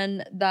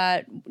anyone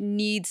that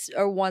needs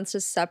or wants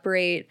to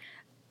separate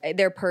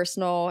their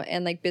personal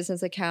and like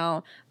business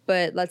account,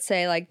 but let's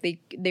say like they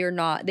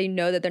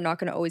know that they're not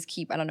going to always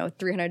keep, I don't know,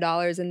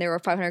 $300 in there or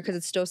 $500 because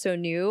it's still so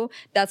new.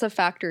 That's a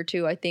factor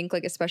too, I think,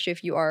 like especially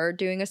if you are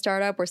doing a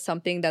startup or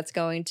something that's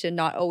going to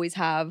not always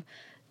have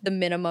the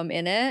minimum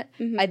in it.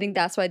 I think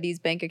that's why these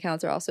bank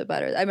accounts are also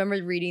better. I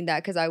remember reading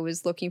that because I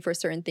was looking for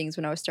certain things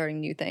when I was starting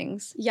new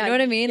things. Yeah, you know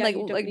what I mean? Yeah,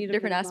 like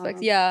different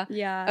aspects.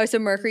 Yeah. Oh, so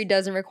Mercury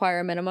doesn't require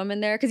a minimum in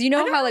there? Because you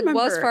know how like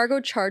Wells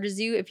Fargo charges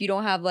you if you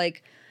don't have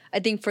like, I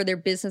think for their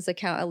business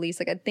account at least,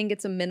 like I think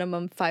it's a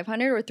minimum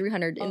 500 or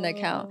 300 in the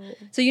account.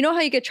 So you know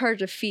how you get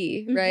charged a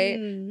fee, right?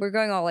 We're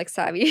going all like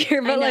savvy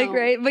here, but like,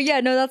 right? But yeah,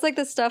 no, that's like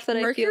the stuff that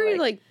Mercury, I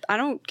feel like I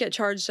don't get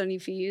charged any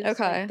fees.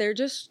 Okay.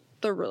 Like,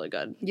 they're really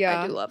good.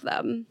 Yeah. I do love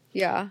them.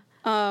 Yeah.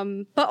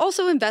 But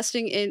also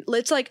investing in,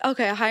 it's like,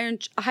 okay, a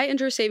high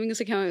interest savings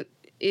account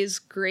is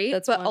great,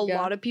 but a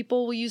lot of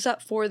people will use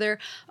that for their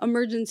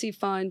emergency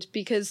fund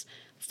because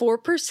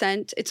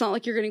 4%, it's not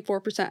like you're getting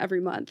 4%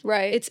 every month.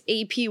 Right. It's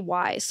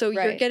APY. So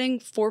you're getting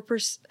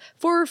 4%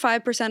 or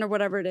 5% or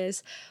whatever it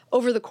is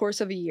over the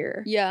course of a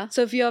year. Yeah.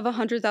 So if you have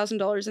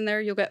 $100,000 in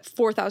there, you'll get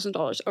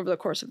 $4,000 over the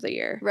course of the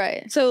year.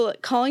 Right. So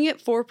calling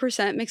it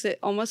 4% makes it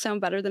almost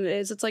sound better than it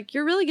is. It's like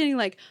you're really getting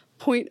like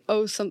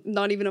 0.0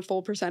 not even a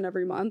full percent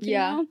every month. You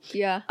know?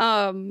 Yeah.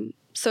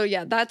 So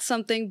yeah, that's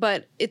something,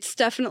 but it's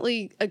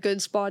definitely a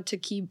good spot to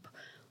keep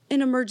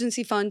an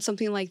emergency fund,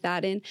 something like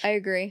that in. I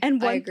agree. And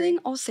one thing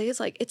I'll say is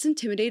like, it's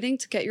intimidating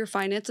to get your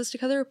finances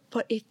together,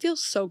 but it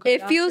feels so good.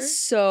 It feels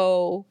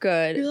so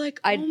good. You're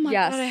like, oh my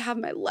God, I have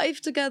my life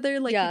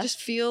together. Like you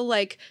just feel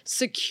like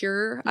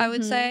secure, I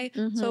would say.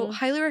 So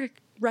highly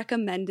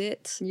recommend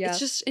it. It's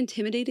just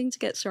intimidating to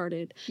get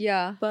started.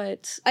 Yeah.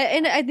 But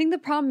I think the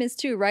problem is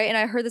too, right? And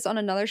I heard this on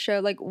another show,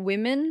 like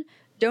women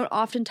don't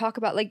often talk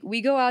about, like we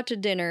go out to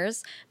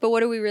dinners, but what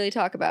do we really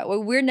talk about?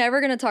 Well, we're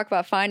never going to talk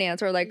about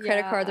finance or like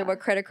credit cards or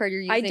what credit card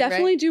you're using. I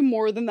definitely do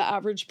more than the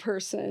average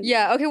person.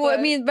 Yeah. Okay. Well, I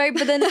mean, right.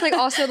 But then it's like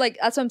also like,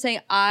 that's what I'm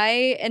saying.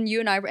 You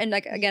and I, and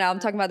like, again, I'm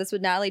talking about this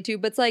with Natalie too,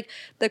 but it's like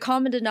the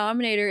common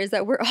denominator is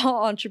that we're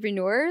all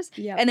entrepreneurs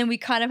and then we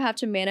kind of have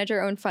to manage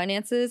our own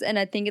finances. And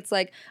I think it's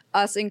like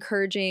us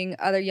encouraging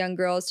other young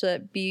girls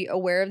to be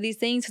aware of these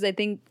things. Cause I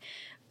think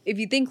if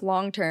you think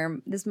long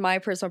term, this is my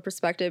personal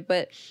perspective,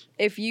 but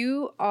if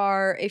you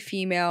are a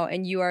female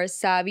and you are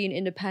savvy and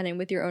independent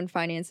with your own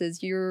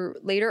finances, you're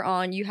later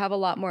on, you have a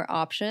lot more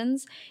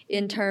options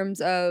in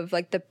terms of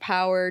like the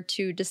power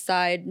to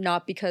decide,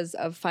 not because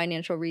of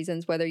financial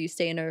reasons, whether you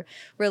stay in a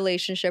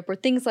relationship or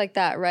things like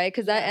that, right?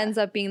 Because that ends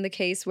up being the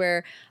case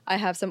where I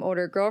have some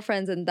older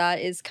girlfriends and that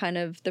is kind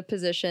of the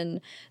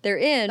position they're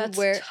in. That's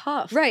where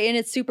tough. Right, and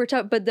it's super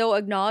tough, but they'll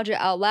acknowledge it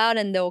out loud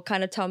and they'll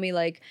kind of tell me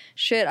like,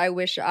 shit, I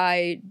wish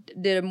I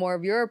did more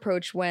of your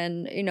approach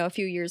when, you know, a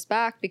few years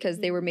back, because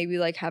they were maybe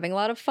like having a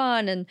lot of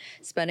fun and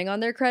spending on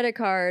their credit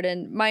card.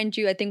 And mind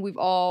you, I think we've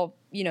all,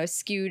 you know,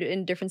 skewed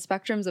in different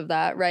spectrums of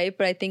that, right?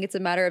 But I think it's a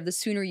matter of the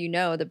sooner you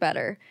know, the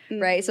better,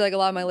 right? So like a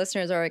lot of my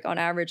listeners are like on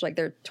average, like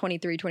they're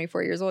 23,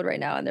 24 years old right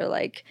now. And they're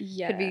like,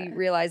 could be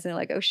realizing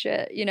like, oh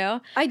shit, you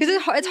know? Because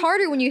it's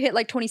harder when you hit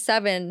like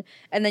 27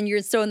 and then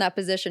you're still in that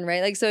position,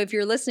 right? Like, so if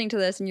you're listening to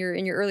this and you're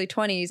in your early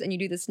 20s and you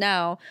do this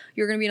now,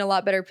 you're going to be in a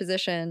lot better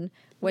position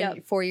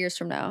when 4 years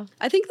from now.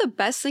 I think the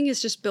best thing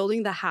is just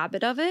building the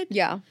habit of it.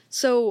 Yeah.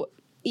 So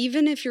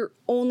even if you're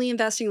only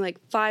investing like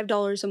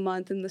 $5 a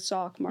month in the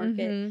stock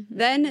market,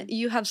 then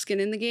you have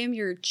skin in the game,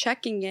 you're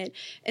checking it.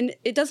 And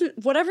it doesn't,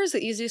 whatever is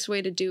the easiest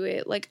way to do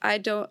it. Like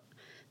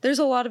there's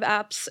a lot of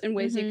apps and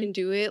ways you can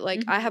do it.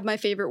 Like I have my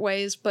favorite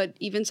ways, but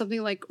even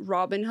something like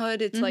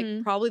Robinhood, it's like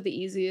probably the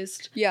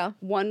easiest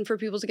one for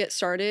people to get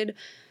started.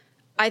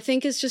 I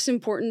think it's just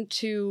important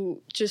to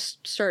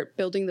just start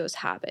building those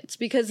habits,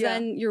 because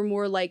then you're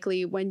more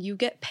likely when you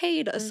get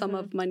paid a sum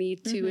of money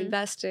to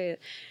invest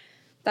it,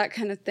 that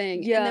kind of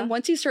thing. Yeah. And then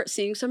once you start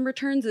seeing some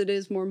returns, it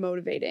is more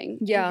motivating.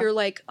 Yeah. And you're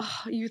like,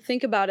 oh, you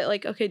think about it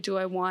like, okay, do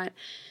I want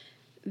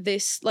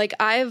this? Like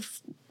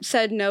I've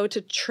said no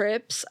to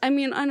trips. I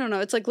mean, I don't know.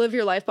 It's like live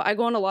your life, but I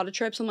go on a lot of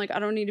trips. I'm like, I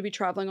don't need to be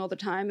traveling all the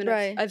time. And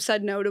I've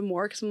said no to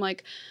more because I'm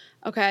like,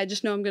 okay, I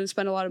just know I'm going to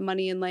spend a lot of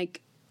money and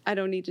like, I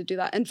don't need to do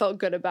that, and felt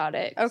good about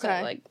it. Okay.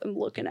 So, like, I'm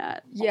looking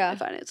at all my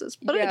finances.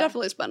 But I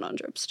definitely spend on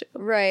trips, too.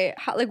 Right.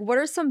 Like, what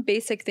are some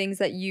basic things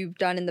that you've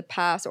done in the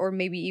past, or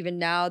maybe even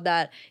now,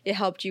 that it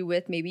helped you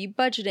with maybe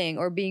budgeting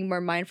or being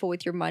more mindful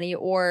with your money?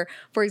 Or,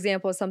 for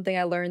example, something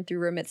I learned through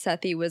Ramit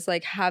Sethi was,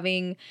 like,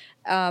 having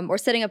or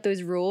setting up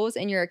those rules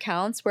in your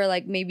accounts where,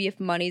 like, maybe if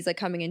money's, like,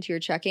 coming into your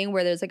checking,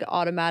 where there's, like, an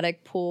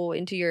automatic pull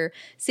into your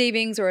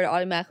savings, or it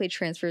automatically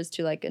transfers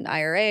to, like, an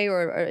IRA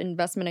or an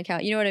investment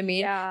account. You know what I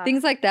mean? Yeah.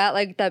 Things like that,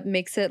 like, that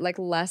makes it, like,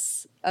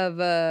 less of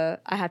a,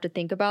 I have to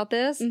think about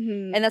this.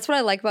 And that's what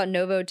I like about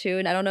Novo, too.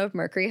 And I don't know if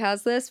Mercury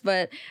has this,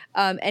 but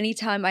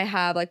anytime I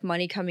have, like,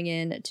 money coming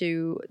in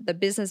to the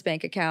business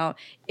bank account,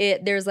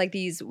 there's, like,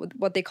 these,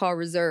 what they call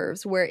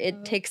reserves, where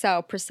it takes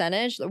out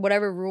percentage,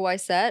 whatever rule I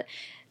set.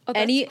 Oh,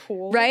 that's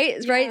cool. Right?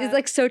 It's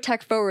like so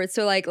tech forward.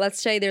 So like,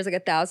 let's say there's like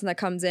 1,000 that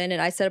comes in,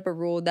 and I set up a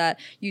rule that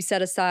you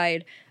set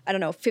aside, I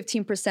don't know,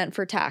 15%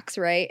 for tax,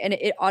 right? And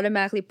it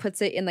automatically puts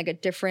it in like a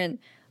different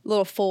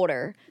little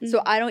folder.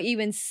 So I don't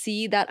even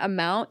see that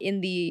amount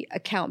in the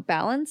account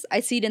balance. I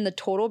see it in the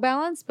total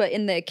balance, but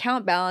in the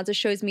account balance, it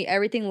shows me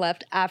everything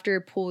left after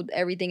it pulled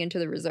everything into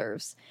the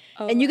reserves.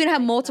 Oh, and you can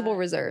have multiple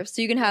reserves.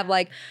 So you can have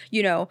like,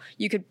 you know,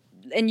 you could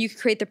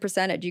create the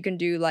percentage. You can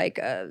do like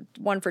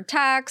one for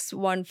tax,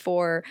 one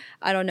for,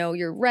 I don't know,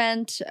 your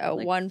rent,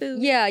 like one,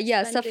 food,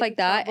 stuff like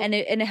that. Travel. And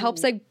it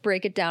helps like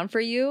break it down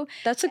for you.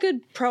 That's a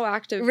good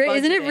proactive budgeting.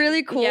 Isn't it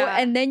really cool? Yeah.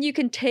 And then you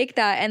can take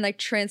that and like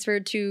transfer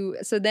to,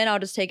 so then I'll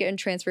just take it and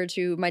transfer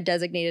to my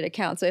designated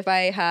account. So if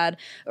I had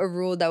a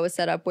rule that was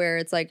set up where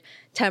it's like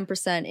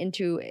 10%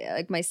 into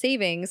like my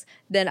savings,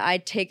 then I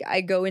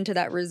go into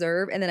that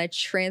reserve and then I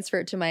transfer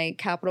it to my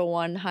Capital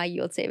One high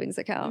yield savings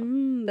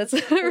account. That's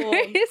cool.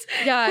 Right?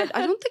 Yeah,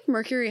 I don't think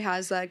Mercury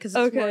has that because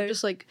it's more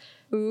just like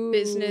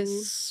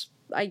business,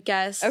 I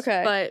guess.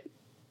 Okay. But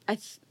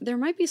there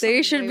might be something.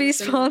 They should be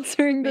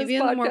sponsoring this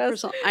podcast. More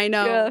personal. I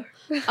know.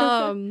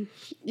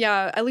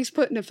 Yeah. At least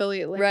put an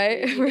affiliate link.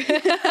 Right.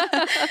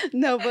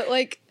 No, but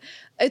like,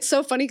 it's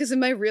so funny because in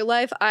my real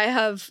life, I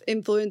have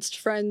influenced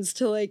friends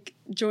to like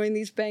join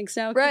these banks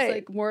now. Right.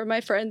 Like more of my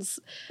friends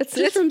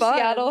just from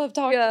Seattle have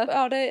talked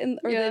about it,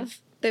 or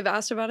they've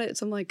asked about it.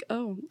 So I'm like,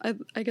 oh,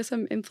 I guess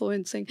I'm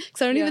influencing,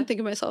 because I don't even think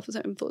of myself as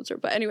an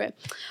influencer. But anyway,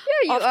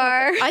 yeah, you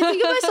are. I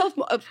think of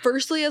myself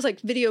firstly as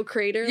like video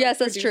creator. Yes,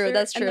 that's true.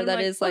 That's true.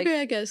 That is like,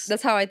 okay, I guess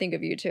that's how I think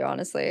of you too.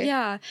 Honestly.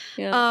 Yeah.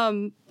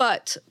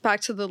 But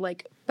back to the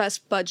like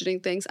best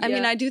budgeting things. I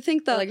mean, I do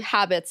think that like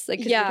habits.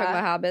 Like, you're talking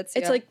about habits.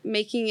 It's like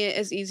making it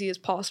as easy as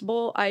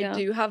possible. I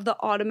do have the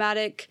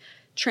automatic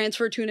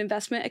transfer to an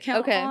investment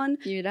account on.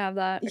 You'd have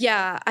that. Okay.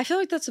 Yeah, I feel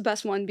like that's the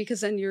best one,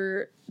 because then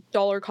you're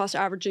dollar cost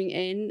averaging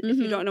in. If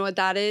you don't know what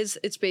that is,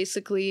 it's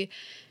basically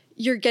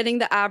you're getting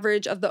the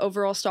average of the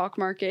overall stock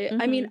market.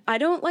 I mean, I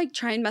don't like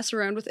try and mess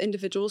around with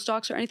individual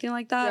stocks or anything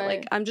like that. Right.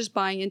 Like I'm just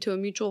buying into a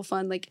mutual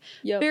fund, like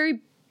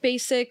very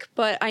basic,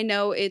 but I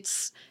know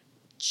it's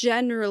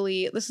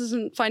generally, this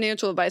isn't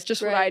financial advice,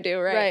 just what I do,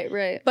 right?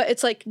 Right. But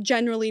it's like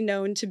generally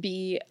known to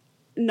be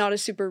not a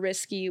super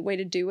risky way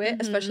to do it,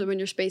 especially when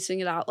you're spacing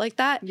it out like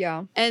that.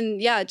 Yeah.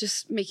 And yeah,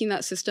 just making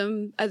that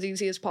system as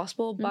easy as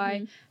possible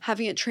by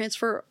having it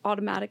transfer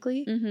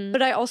automatically.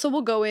 But I also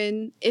will go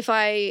in, if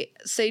I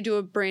say do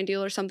a brand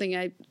deal or something,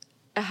 I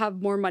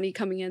have more money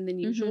coming in than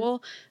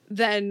usual,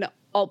 then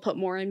I'll put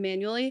more in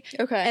manually.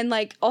 Okay. And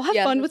like, I'll have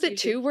fun with it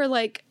too, where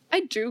like, I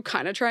do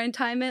kind of try and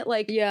time it.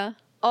 Like,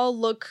 I'll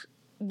look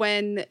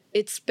when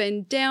it's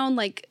been down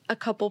like a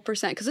couple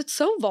percent, because it's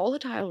so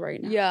volatile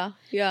right now.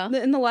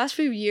 In the last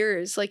few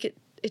years, like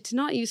it's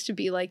not used to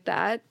be like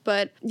that.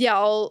 But yeah,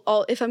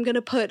 I'll if I'm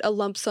gonna put a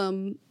lump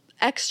sum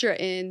extra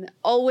in,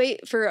 I'll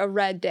wait for a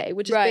red day,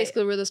 which is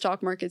basically where the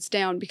stock market's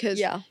down,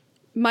 because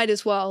might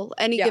as well,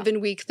 any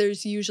given week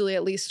there's usually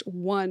at least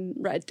one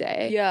red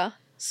day.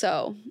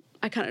 So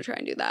I kind of try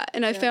and do that.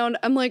 And I found,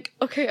 I'm like,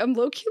 okay, I'm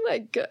low-key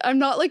like, I'm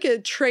not like a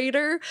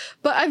trader,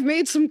 but I've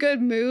made some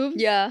good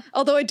moves.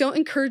 Although I don't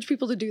encourage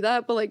people to do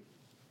that, but like,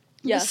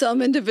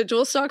 some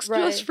individual stocks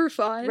just for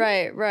fun.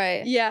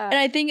 Yeah. And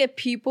I think if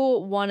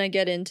people want to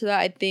get into that,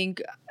 I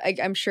think,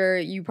 I'm sure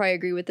you probably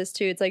agree with this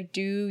too. It's like,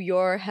 do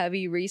your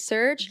heavy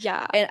research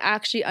and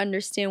actually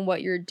understand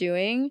what you're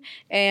doing.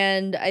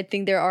 And I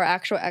think there are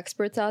actual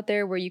experts out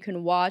there where you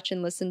can watch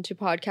and listen to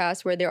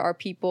podcasts where there are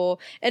people.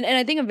 And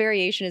I think a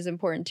variation is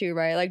important too,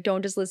 right? Like,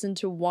 don't just listen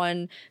to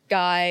one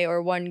guy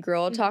or one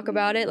girl talk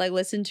about it. Like,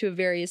 listen to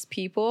various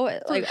people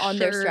on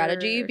their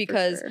strategy,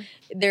 because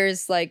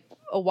there's like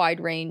a wide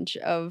range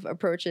of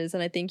approaches,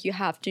 and I think you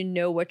have to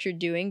know what you're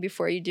doing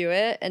before you do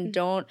it. And I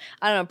don't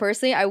know,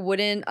 personally, I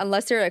wouldn't,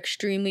 unless they're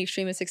extremely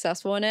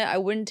successful in it, I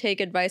wouldn't take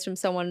advice from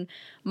someone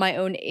my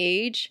own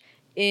age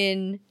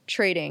in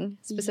trading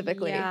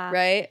specifically,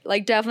 right?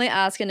 Like, definitely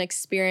ask an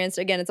experienced,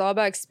 again, it's all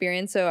about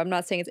experience, so I'm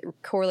not saying it's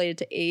correlated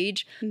to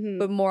age,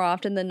 but more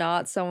often than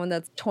not, someone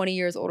that's 20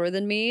 years older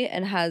than me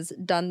and has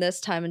done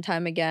this time and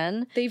time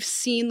again. They've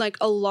seen like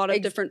a lot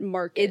of different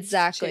markets.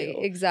 Exactly.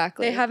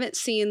 They haven't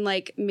seen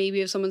like,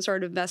 maybe if someone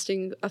started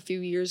investing a few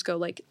years ago,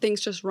 like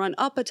things just run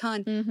up a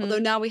ton, although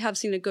now we have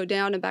seen it go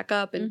down and back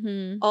up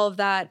and all of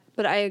that.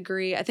 But I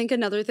agree. I think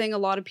another thing, a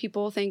lot of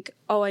people think,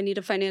 oh, I need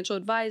a financial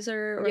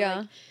advisor, or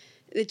like,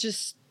 it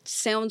just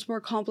sounds more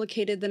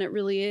complicated than it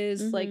really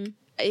is. Like,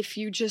 if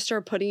you just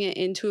start putting it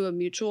into a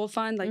mutual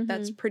fund, like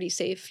that's pretty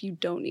safe. You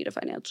don't need a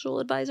financial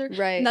advisor.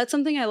 Right. And that's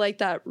something I like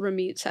that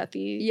Ramit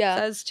Sethi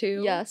says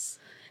too. Yes.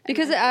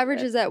 Because it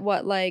averages at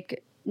what,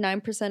 like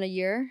 9% a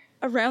year?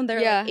 Around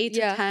there, like 8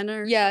 to 10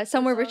 or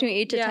somewhere between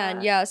 8 to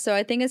 10. Yeah. So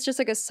I think it's just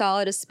like a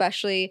solid,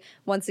 especially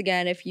once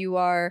again, if you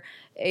are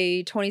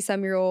a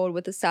 20-some-year-old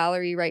with a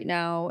salary right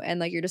now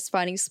and like you're just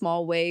finding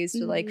small ways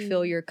to like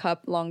fill your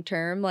cup long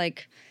term,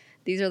 like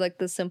these are like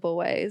the simple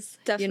ways.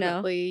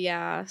 Definitely,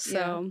 yeah.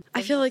 So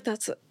I feel like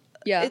that's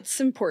it's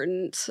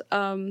important,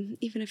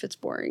 even if it's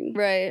boring.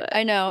 Right. But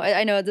I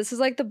know. This is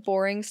like the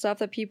boring stuff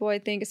that people, I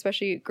think,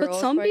 especially girls.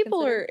 But some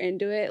people are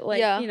into it.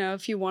 Like, you know,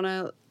 if you want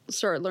to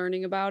start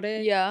learning about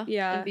it. Yeah.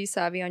 And be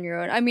savvy on your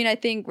own. I mean, I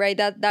think, right,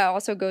 that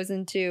also goes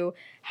into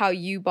how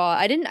you bought.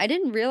 I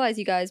didn't realize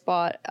you guys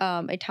bought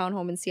a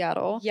townhome in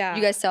Seattle. Yeah.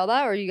 You guys sell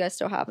that, or you guys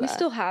still have that? We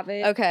still have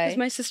it. Okay. Because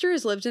my sister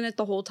has lived in it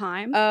the whole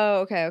time.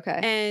 Oh, okay.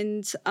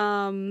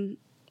 And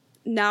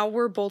now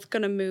we're both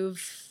going to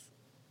move.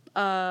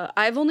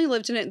 I've only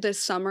lived in it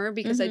this summer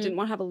because I didn't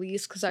want to have a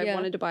lease, because I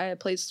wanted to buy a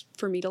place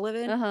for me to live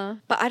in.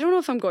 But I don't know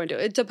if I'm going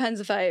to. It depends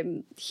if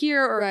I'm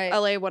here or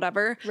LA,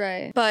 whatever.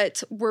 Right.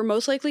 But we're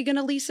most likely going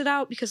to lease it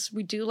out because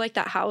we do like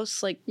that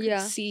house. Like,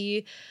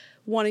 see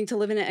wanting to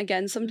live in it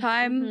again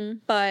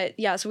sometime. But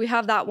yeah, so we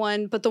have that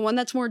one. But the one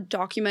that's more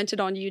documented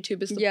on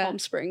YouTube is the Palm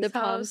Springs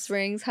house. Palm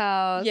Springs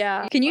house.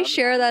 Yeah. Can you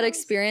share that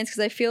experience?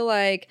 Because I feel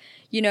like,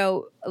 you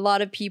know, a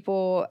lot of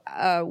people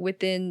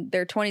within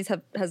their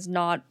 20s has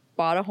not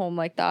bought a home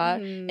like that,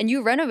 and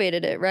you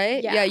renovated it,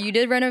 right? Yeah, you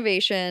did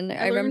renovation.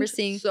 I remember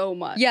seeing so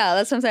much. Yeah,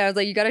 that's what I'm saying. I was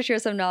like, you got to share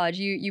some knowledge.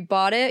 You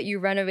bought it, you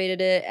renovated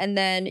it, and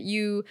then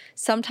you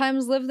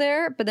sometimes live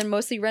there, but then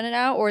mostly rent it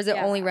out, or is it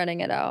only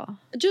renting it out?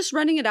 Just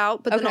renting it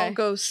out, but then I'll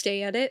go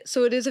stay at it.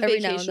 So it is a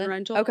vacation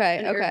rental. An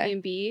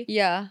Airbnb.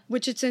 Yeah,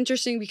 which it's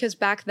interesting because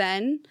back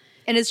then.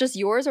 And it's just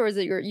yours, or is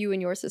it you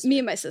and your sister? Me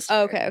and my sister.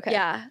 Oh, okay.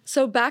 Yeah.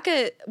 So back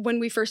when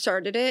we first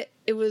started it,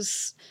 it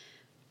was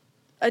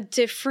a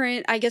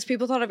different, I guess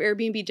people thought of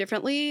Airbnb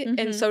differently,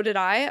 and so did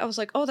I. I was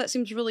like, oh, that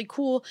seems really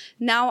cool.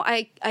 Now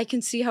I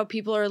can see how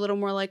people are a little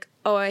more like,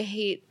 oh, I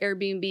hate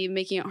Airbnb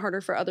making it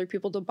harder for other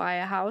people to buy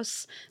a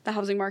house, the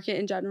housing market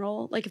in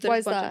general. Like, if there's why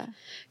is that?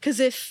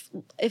 Because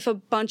if a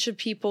bunch of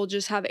people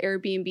just have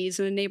Airbnbs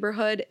in a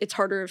neighborhood, it's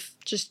harder if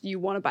just you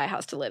want to buy a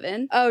house to live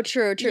in. Oh,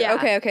 true. Yeah.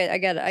 Okay, I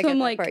get it. I get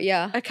that part.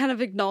 Yeah. I kind of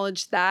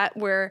acknowledge that,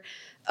 where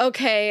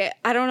okay,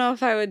 I don't know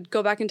if I would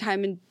go back in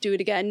time and do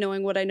it again,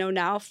 knowing what I know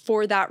now,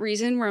 for that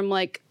reason, where I'm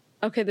like,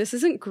 okay, this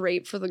isn't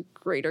great for the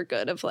greater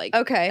good of like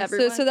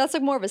everyone. So that's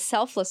like more of a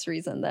selfless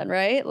reason then,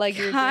 right? Like,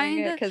 you're doing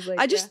it 'cause, like,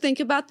 I just think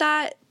about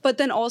that, but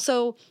then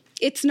also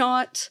it's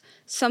not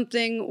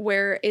something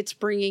where it's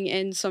bringing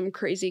in some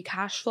crazy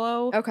cash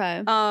flow.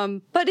 Okay.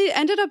 But it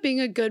ended up being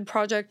a good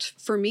project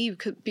for me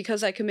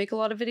because I could make a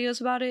lot of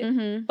videos about it.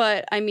 Mm-hmm.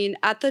 But I mean,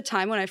 at the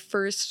time when I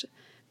first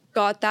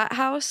got that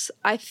house,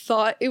 I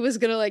thought it was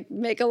gonna like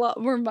make a lot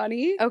more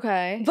money.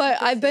 Okay. But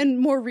I've been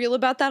more real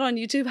about that on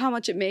YouTube, how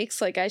much it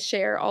makes. Like I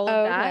share all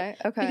of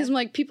that. Okay. Because I'm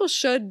like, people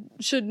should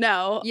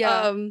know.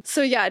 Yeah.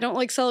 So yeah, I don't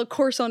like sell a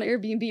course on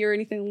Airbnb or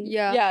anything.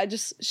 Yeah. Yeah, I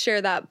just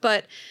share that.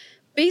 But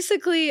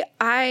basically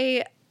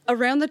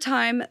around the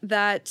time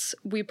that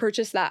we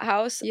purchased that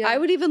house, I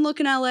would even look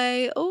in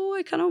LA,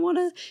 I kind of want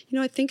to,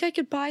 I think I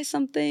could buy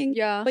something.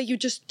 Yeah. But you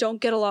just don't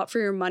get a lot for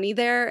your money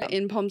there.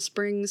 In Palm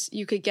Springs,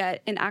 you could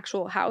get an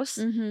actual house.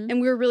 Mm-hmm.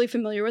 And we were really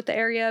familiar with the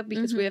area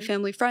because we have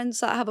family friends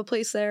that have a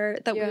place there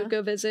that we would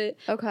go visit.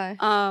 Okay.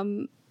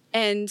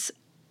 And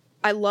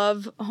I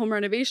love home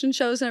renovation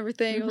shows and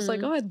everything. I was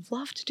like, I'd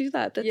love to do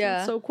that. That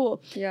sounds so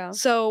cool. Yeah.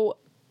 So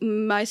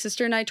my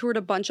sister and I toured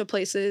a bunch of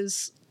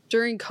places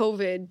during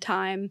COVID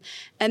time,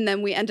 and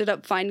then we ended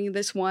up finding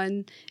this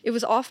one. It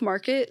was off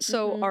market,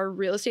 so our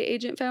real estate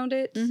agent found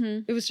it.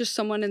 It was just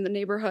someone in the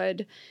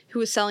neighborhood who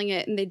was selling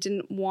it, and they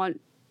didn't want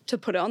to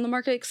put it on the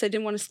market because they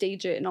didn't want to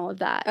stage it and all of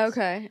that.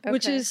 Okay.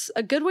 Which is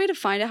a good way to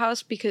find a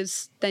house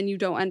because then you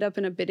don't end up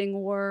in a bidding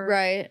war.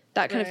 Right.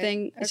 That kind of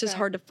thing. It's just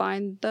hard to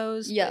find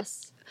those.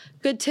 Yes.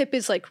 Good tip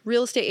is like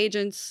real estate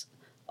agents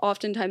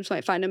oftentimes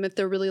might find them if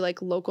they're really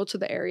like local to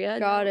the area.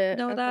 Got it.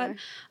 Know that.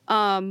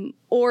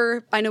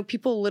 Or I know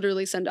people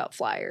literally send out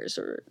flyers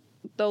or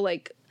they'll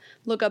like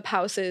look up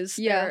houses.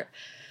 Yeah.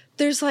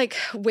 There's like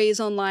ways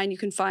online you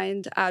can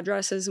find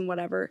addresses and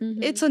whatever.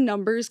 It's a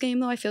numbers game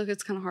though. I feel like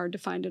it's kind of hard to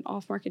find an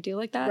off-market deal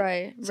like that.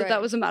 Right. So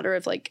that was a matter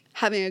of like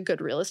having a good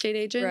real estate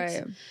agent.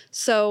 Right.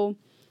 So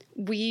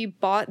we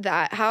bought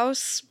that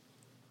house,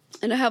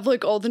 and I have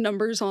like all the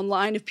numbers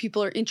online if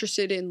people are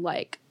interested in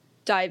like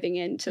diving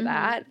into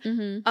that.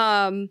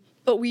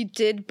 But we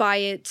did buy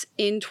it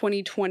in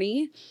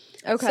 2020.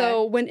 Okay.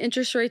 So when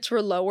interest rates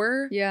were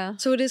lower. Yeah.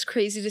 So it is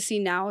crazy to see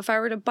now. If I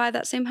were to buy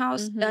that same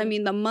house, I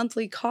mean, the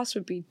monthly cost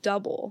would be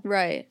double.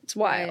 Right. It's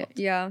wild. Right.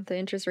 Yeah. The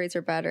interest rates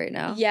are bad right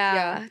now.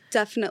 Yeah.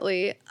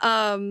 Definitely.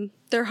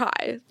 They're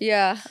high.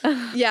 Yeah.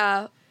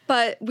 Yeah.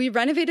 But we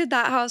renovated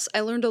that house.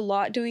 I learned a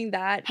lot doing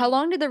that. How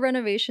long did the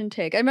renovation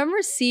take? I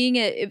remember seeing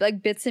it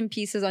like bits and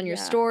pieces on your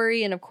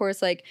story, and of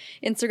course like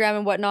Instagram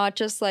and whatnot,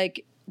 just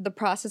like the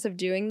process of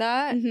doing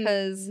that,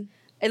 because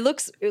it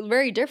looks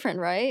very different,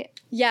 right?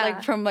 Yeah.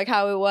 Like from like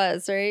how it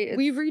was, right?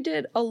 We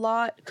redid a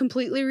lot,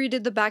 completely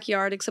redid the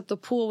backyard, except the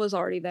pool was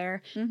already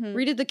there.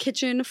 Redid the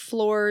kitchen,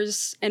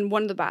 floors, and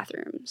one of the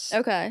bathrooms.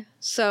 Okay.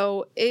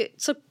 So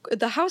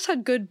the house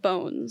had good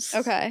bones.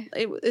 Okay.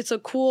 It's a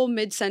cool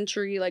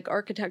mid-century like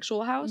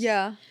architectural house.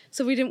 Yeah.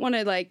 So we didn't want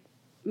to like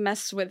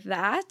mess with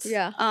that.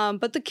 Yeah.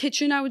 But the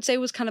kitchen I would say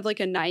was kind of like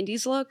a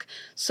 90s look.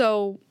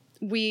 So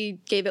we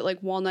gave it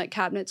like walnut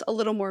cabinets, a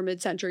little more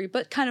mid-century,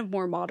 but kind of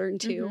more modern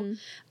too.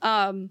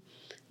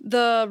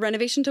 The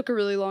renovation took a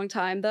really long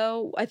time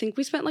though. I think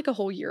we spent like a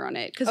whole year on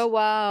it. Oh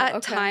wow.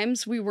 At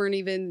times we weren't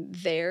even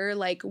there.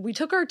 Like we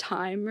took our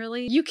time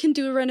really. You can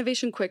do a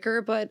renovation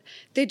quicker, but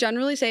they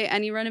generally say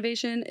any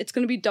renovation, it's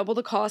going to be double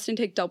the cost and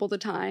take double the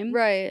time.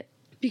 Right.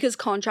 Because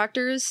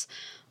contractors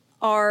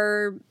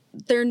they're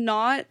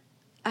not,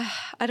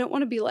 I don't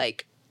want to be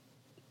like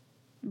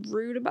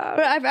rude about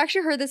But it. I've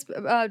actually heard this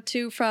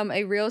too from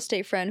a real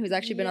estate friend who's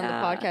actually been on the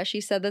podcast.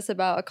 She said this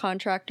about a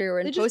contractor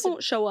or they just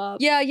won't show up.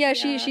 Yeah.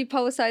 She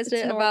publicized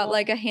it about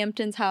like a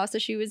Hamptons house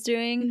that she was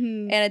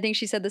doing, and I think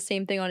she said the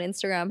same thing on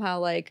Instagram. How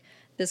like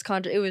this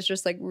it was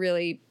just like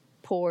really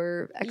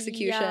poor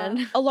execution.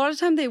 Yeah. A lot of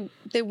time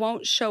they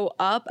won't show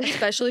up,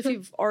 especially if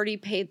you've already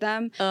paid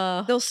them.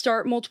 They'll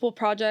start multiple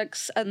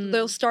projects.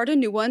 They'll start a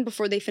new one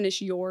before they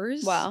finish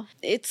yours. Wow.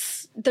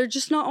 They're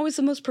just not always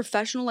the most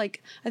professional.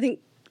 Like I think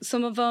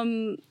some of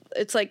them,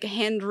 it's like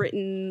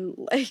handwritten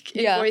like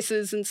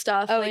invoices and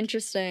stuff. Oh, like,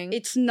 interesting.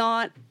 It's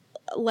not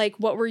like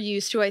what we're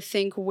used to, I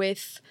think,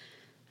 with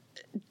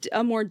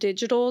a more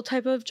digital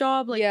type of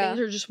job. Like things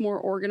are just more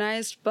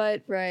organized,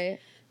 but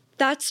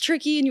that's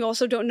tricky. And you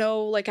also don't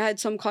know, like I had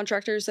some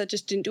contractors that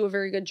just didn't do a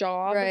very good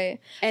job.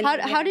 Right. And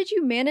how did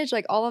you manage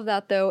like all of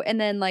that though?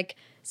 And then like,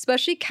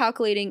 especially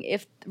calculating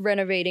if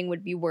renovating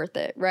would be worth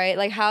it, right?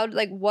 Like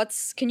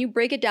can you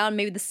break it down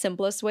maybe the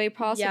simplest way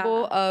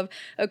possible of,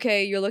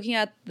 okay, you're looking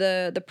at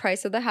the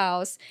price of the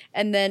house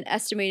and then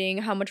estimating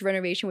how much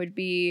renovation would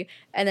be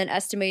and then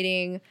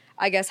estimating,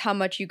 I guess, how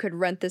much you could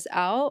rent this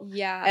out.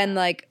 Yeah. And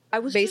like, I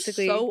was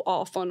basically just so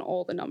off on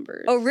all the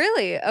numbers. Oh,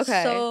 really?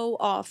 Okay. So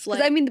off.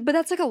 Like, I mean, but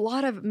that's like a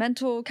lot of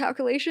mental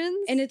calculations.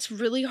 And it's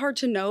really hard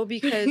to know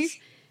because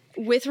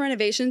with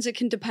renovations, it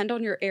can depend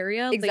on your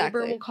area.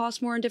 Exactly. Labor will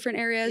cost more in different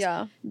areas.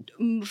 Yeah.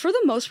 For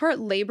the most part,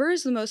 labor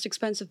is the most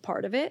expensive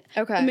part of it.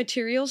 Okay. The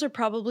materials are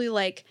probably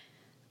like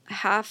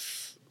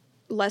half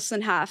less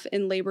than half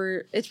in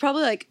labor. It's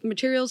probably like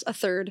materials a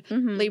third,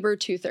 labor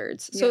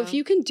 2/3. So if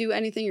you can do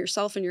anything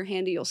yourself and you're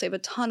handy, you'll save a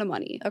ton of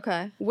money.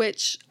 Okay.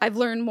 Which I've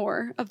learned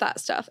more of that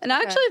stuff. And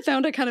I actually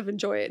found I kind of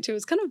enjoy it too.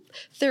 It's kind of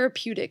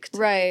therapeutic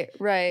to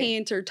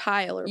paint or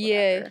tile or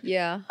whatever.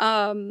 Yeah.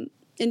 And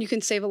you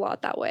can save a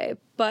lot that way.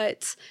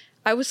 But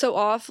I was so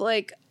off,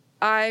 like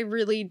I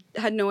really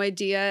had no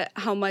idea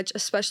how much,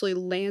 especially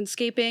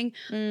landscaping,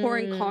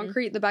 pouring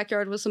concrete, the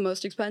backyard was the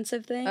most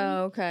expensive thing.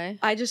 Oh, okay.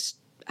 I just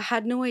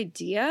had no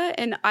idea.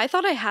 And I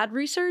thought I had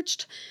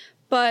researched,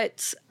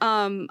 but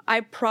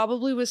I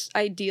probably was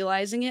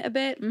idealizing it a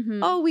bit.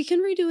 Oh, we can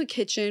redo a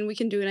kitchen. We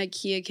can do an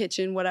IKEA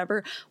kitchen,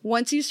 whatever.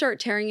 Once you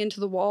start tearing into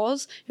the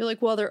walls, you're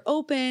like, well, they're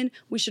open.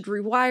 We should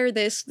rewire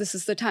this. This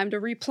is the time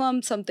to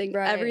replumb something.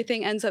 Right.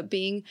 Everything ends up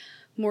being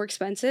more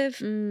expensive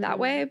that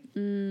way.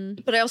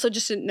 But I also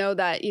just didn't know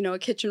that, you know, a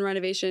kitchen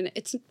renovation,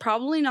 it's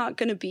probably not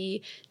going to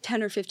be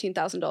 $10,000 or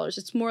 $15,000.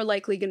 It's more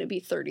likely going to be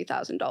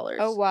 $30,000.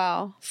 Oh,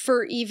 wow.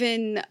 For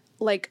even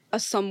like a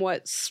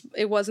somewhat,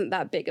 it wasn't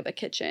that big of a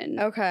kitchen.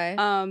 Okay.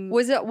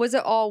 Was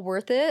it all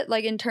worth it?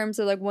 Like in terms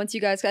of like once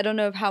you guys, I don't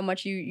know how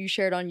much you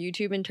shared on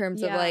YouTube in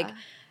terms of like,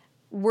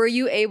 were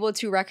you able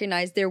to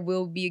recognize there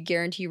will be a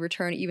guaranteed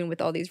return even with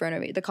all these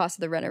the cost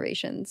of the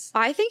renovations?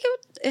 I think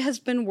it has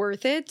been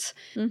worth it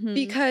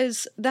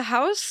because the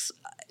house,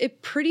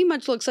 it pretty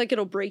much looks like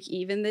it'll break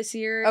even this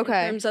year in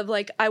terms of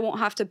like I won't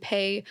have to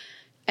pay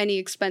any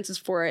expenses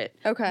for it.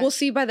 Okay. We'll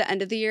see by the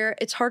end of the year.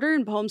 It's harder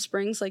in Palm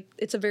Springs. Like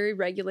it's a very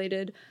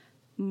regulated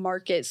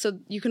market. So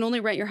you can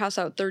only rent your house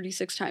out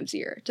 36 times a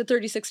year to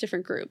 36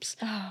 different groups.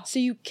 Oh. So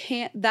you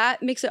can't,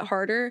 that makes it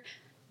harder.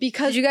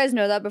 Because did you guys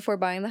know that before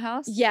buying the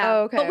house? Yeah.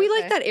 Oh, okay. But we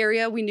like that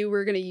area. We knew we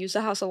were going to use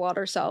the house a lot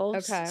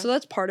ourselves. Okay. So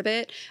that's part of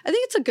it. I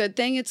think it's a good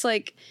thing. It's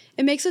like,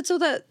 it makes it so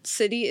that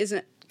city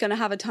isn't going to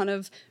have a ton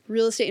of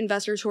real estate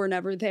investors who are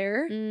never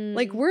there.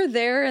 Like we're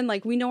there and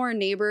like we know our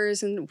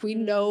neighbors and we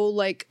know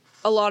like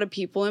a lot of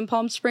people in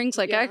Palm Springs.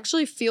 Like I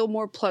actually feel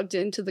more plugged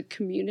into the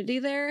community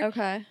there.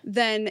 Okay.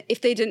 Than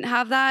if they didn't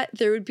have that,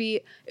 it would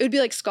be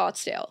like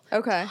Scottsdale.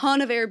 Okay. A ton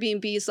of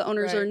Airbnbs. The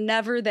owners are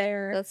never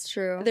there. That's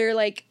true. They're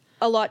like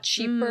a lot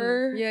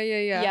cheaper.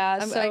 Yeah.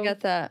 So I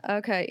get that.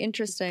 Okay,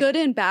 interesting. Good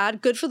and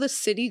bad. Good for the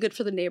city, good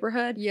for the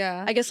neighborhood.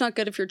 Yeah. I guess not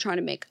good if you're trying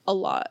to make a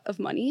lot of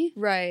money.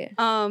 Right.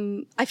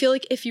 I feel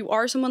like if you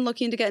are someone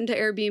looking to get into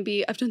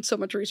Airbnb, I've done so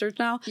much research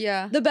now.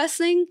 Yeah. The best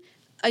thing,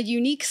 a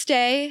unique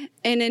stay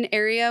in an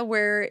area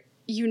where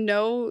you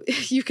know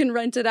you can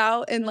rent it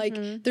out and like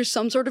there's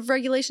some sort of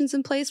regulations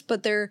in place,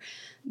 but they're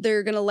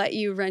gonna let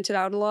you rent it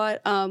out a lot.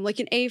 Like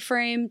an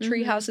A-frame,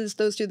 tree houses,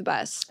 those do the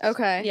best.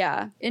 Okay.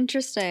 Yeah.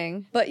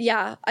 Interesting. But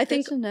yeah, I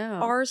think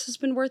ours has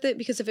been worth it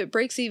because if it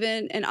breaks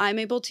even and I'm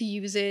able to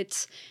use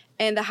it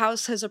and the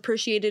house has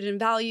appreciated in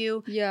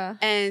value. Yeah.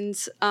 And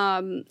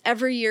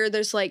every year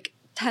there's like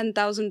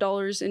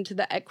 $10,000 into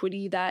the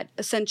equity that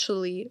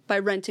essentially by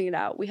renting it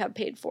out we have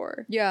paid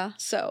for. Yeah.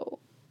 So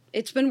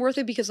it's been worth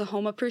it because the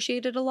home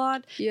appreciated a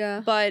lot.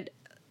 Yeah. But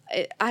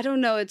I don't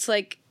know. It's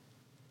like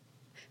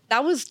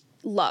that was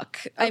luck.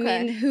 Okay. I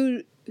mean,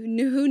 who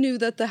knew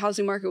that the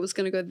housing market was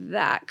going to go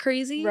that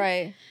crazy?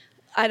 Right.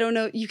 I don't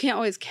know. You can't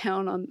always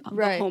count on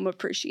the home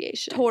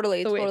appreciation.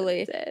 Totally.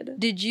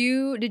 Did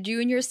you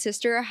and your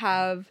sister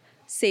have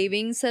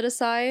savings set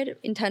aside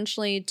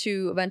intentionally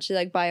to eventually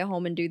like buy a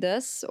home and do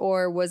this,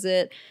 or was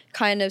it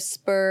kind of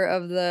spur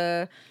of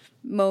the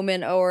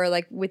moment or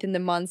like within the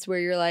months where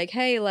you're like,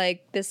 hey,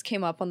 like this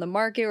came up on the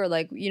market, or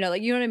like you know what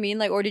I mean,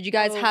 like, or did you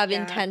guys have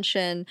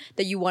intention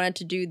that you wanted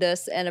to do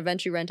this and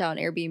eventually rent out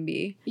an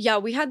Airbnb? Yeah,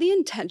 we had the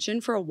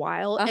intention for a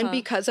while, and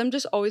because I'm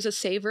just always a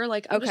saver,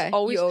 like I'm just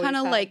always kind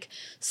of like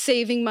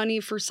saving money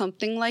for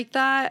something like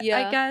that.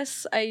 I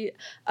guess I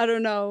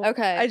don't know.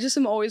 Okay, I just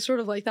am always sort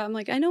of like that. I'm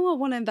like, I know I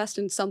want to invest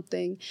in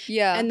something.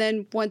 Yeah, and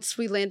then once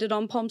we landed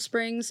on Palm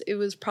Springs, it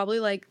was probably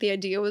like the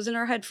idea was in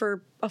our head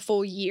for a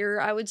full year,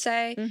 I would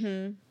say.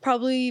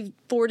 Probably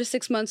 4 to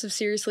 6 months of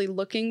seriously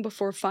looking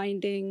before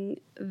finding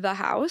the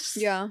house.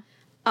 Yeah.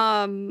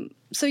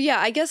 So yeah,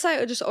 I guess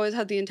I just always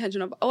had the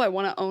intention of, I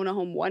want to own a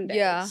home one day.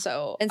 Yeah.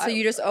 So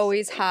you just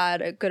always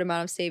had a good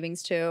amount of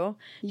savings too.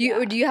 Do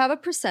you have a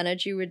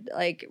percentage you would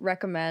like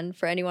recommend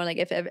for anyone? Like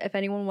if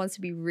anyone wants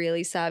to be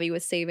really savvy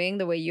with saving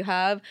the way you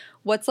have,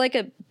 what's like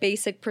a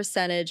basic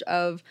percentage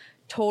of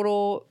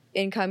total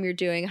income you're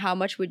doing? How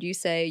much would you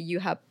say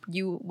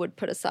you would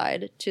put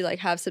aside to like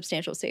have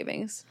substantial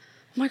savings?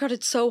 Oh my God,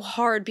 it's so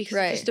hard because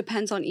it just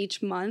depends on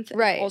each month.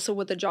 Right. And also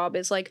what the job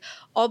is. Like,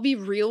 I'll be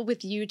real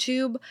with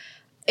YouTube.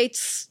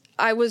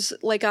 I was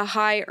like a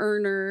high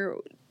earner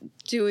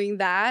doing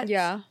that.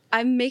 Yeah.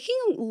 I'm making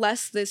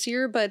less this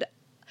year, but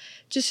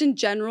just in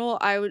general,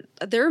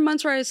 there were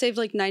months where I saved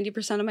like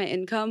 90% of my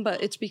income,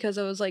 but it's because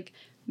I was like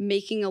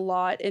making a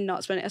lot and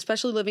not spending,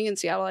 especially living in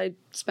Seattle, I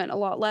spent a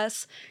lot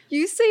less.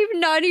 You saved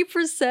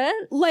 90%?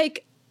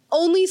 Like,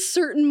 only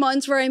certain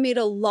months where I made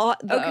a lot,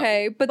 though.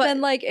 Okay, but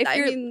then, like, if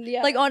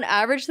you're, like, on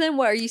average, then,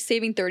 what, are you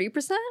saving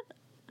 30%?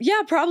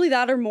 Yeah, probably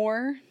that or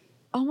more.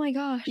 Oh my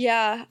gosh.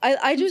 Yeah.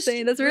 I just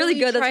that's really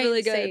good. That's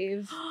really good.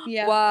 Save.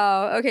 Yeah.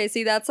 Wow. Okay.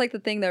 See, that's like the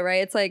thing though,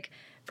 right? It's like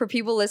for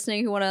people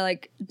listening who want to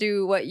like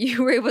do what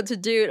you were able to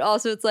do,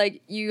 also it's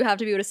like you have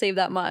to be able to save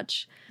that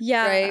much.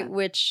 Yeah. Right.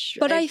 Which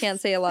but I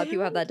can't say a lot of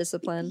people have that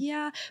discipline.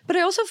 Yeah. But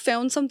I also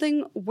found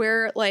something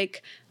where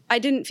like I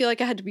didn't feel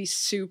like I had to be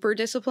super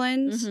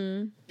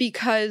disciplined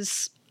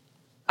because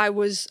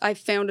I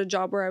found a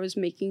job where I was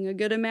making a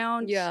good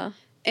amount. Yeah.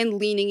 And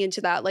leaning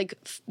into that, like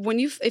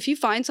if you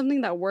find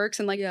something that works,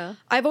 and like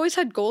I've always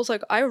had goals,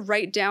 like I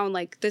write down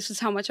like this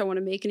is how much I want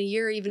to make in a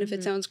year, even if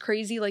it sounds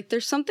crazy. Like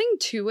there's something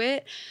to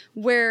it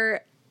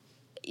where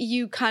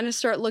you kind of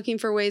start looking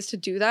for ways to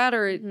do that,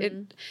 or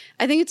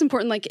I think it's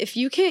important. Like if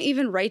you can't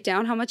even write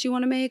down how much you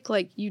want to make,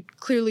 like you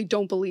clearly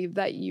don't believe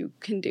that you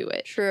can do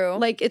it. True.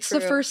 Like it's the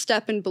first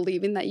step in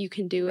believing that you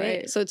can do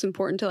it. So it's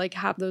important to like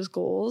have those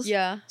goals.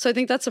 Yeah. So I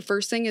think that's the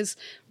first thing, is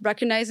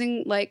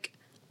recognizing like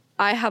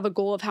I have a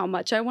goal of how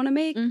much I want to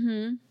make.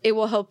 It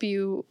will help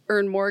you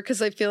earn more,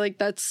 because I feel like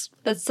that's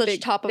such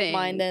top of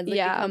mind, and like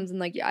becomes, and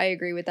like I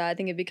agree with that. I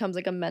think it becomes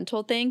like a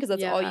mental thing, because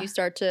that's all you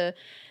start to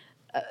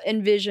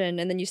envision,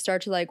 and then you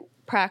start to like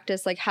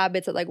practice like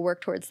habits that like work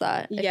towards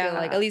that. I feel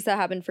like at least that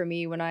happened for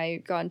me when I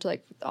got into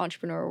like the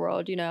entrepreneur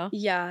world, you know?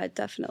 Yeah,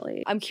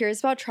 definitely. I'm curious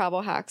about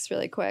travel hacks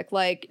really quick.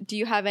 Like, do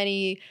you have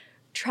any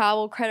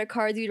travel credit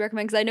cards you'd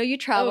recommend? Because I know you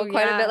travel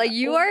quite a bit. Like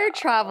you are a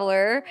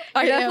traveler.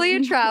 You're definitely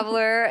a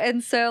traveler.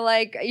 And so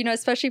like, you know,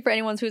 especially for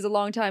anyone who's a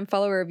longtime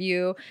follower of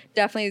you,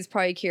 definitely is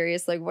probably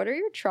curious, like what are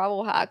your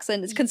travel hacks?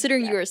 And it's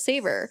considering you're a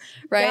saver,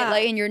 right?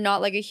 Like, and you're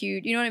not like a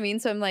huge, you know what I mean?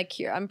 So I'm like,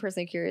 I'm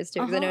personally curious too,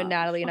 because I know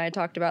Natalie and I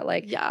talked about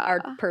like our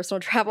personal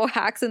travel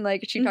hacks, and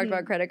like she talked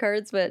about credit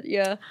cards, but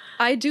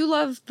I do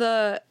love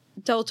the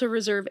Delta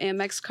Reserve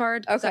Amex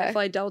card. Okay. I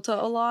fly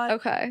Delta a lot.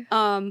 Okay.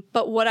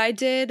 But what I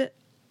did,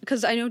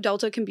 because I know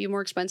Delta can be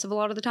more expensive a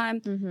lot of the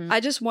time,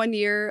 I just one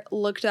year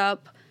looked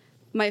up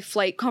my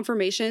flight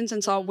confirmations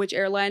and saw which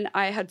airline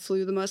I had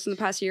flew the most in the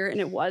past year,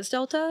 and it was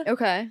Delta.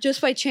 Okay.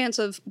 Just by chance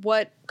of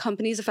what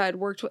companies, if I had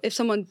worked, if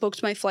someone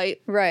booked my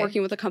flight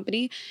working with a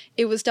company,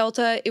 it was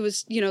Delta. It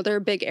was, you know, they're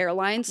a big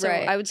airline. So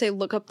I would say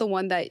look up the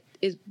one that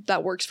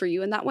works for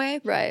you in that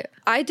way. Right.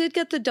 I did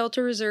get the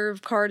Delta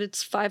Reserve card.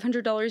 It's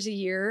 $500 a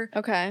year.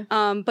 Okay.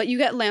 But you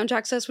get lounge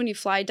access when you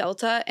fly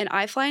Delta, and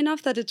I fly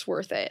enough that it's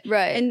worth it.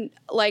 Right. And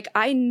like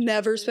I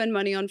never spend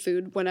money on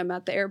food when I'm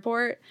at the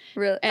airport.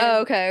 Really?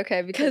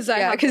 Okay. Because I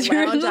have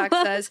lounge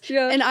access.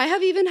 And I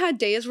have even had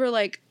days where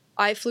like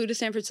I flew to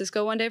San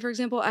Francisco one day, for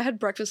example. I had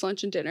breakfast,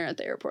 lunch, and dinner at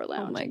the airport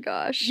lounge. Oh my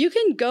gosh. You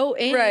can go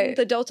in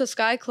the Delta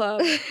Sky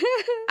Club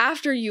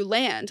after you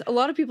land. A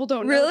lot of people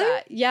don't know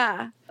that.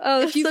 Yeah.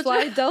 Oh, if you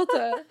fly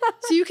Delta.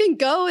 So you can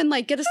go and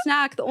like get a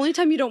snack. The only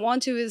time you don't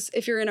want to is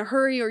if you're in a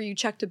hurry or you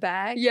checked a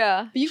bag.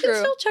 Yeah. But you can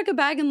still check a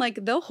bag, and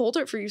like they'll hold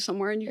it for you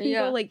somewhere, and you can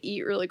go like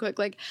eat really quick.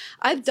 Like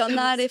I've done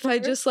that if I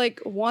just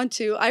like want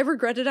to. I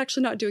regretted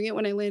actually not doing it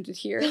when I landed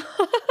here.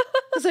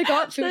 Because I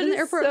got food in the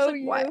airport. I was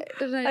like, why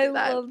didn't I do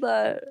that? I love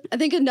that. I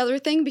think another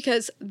thing,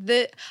 because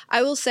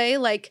I will say,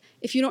 like,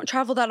 if you don't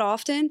travel that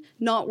often,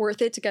 not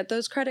worth it to get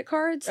those credit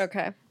cards.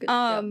 Okay.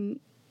 Good.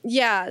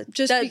 Yeah,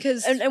 just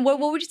because. And what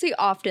would you say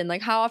often?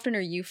 Like, how often are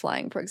you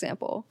flying, for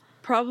example?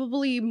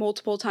 Probably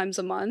multiple times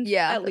a month.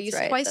 Yeah, at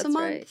least twice a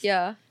month. Right.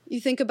 Yeah. You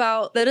think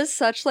about that is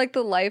such like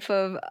the life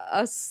of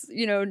us,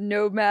 you know,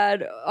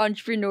 nomad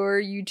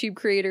entrepreneur YouTube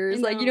creators.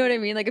 Like, you know what I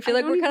mean? Like, I feel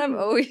like we're kind of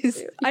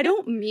always. I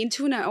don't mean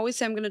to, and I always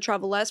say I'm going to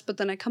travel less, but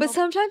then I come. But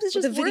sometimes it's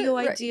just a video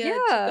idea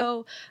to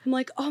go. I'm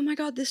like, oh my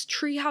god, this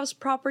treehouse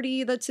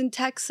property that's in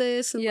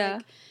Texas, and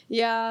like,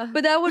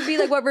 But that would be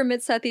like what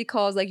Ramit Sethi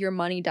calls like your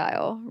money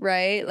dial,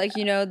 right? Like,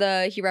 you know,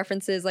 he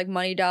references like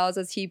money dials,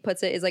 as he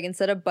puts it, is like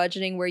instead of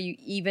budgeting where you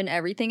even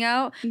everything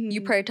out,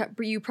 you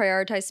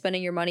prioritize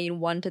spending your money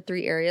in 1 to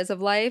 3 areas of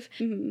life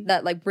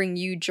that like bring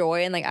you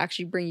joy and like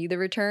actually bring you the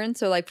return.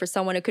 So like for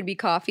someone it could be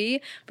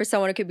coffee, for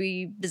someone it could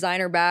be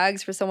designer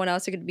bags, for someone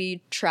else it could be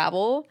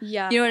travel.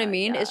 Yeah, you know what I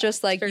mean? It's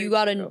just like you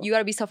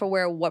gotta be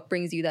self-aware of what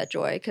brings you that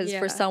joy, because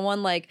for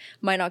someone like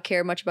might not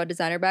care much about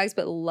designer bags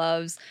but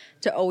loves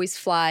to always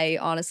fly,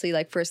 honestly,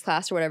 like first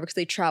class or whatever, because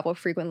they travel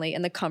frequently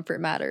and the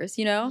comfort matters,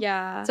 you know?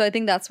 Yeah. So I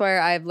think that's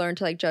where I've learned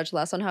to like judge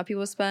less on how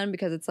people spend,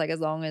 because it's like as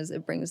long as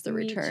it brings the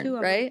return,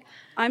 right?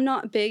 I'm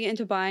not big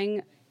into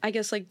buying, I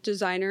guess, like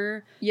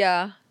designer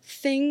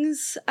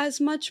things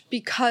as much,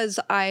 because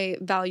I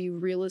value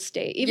real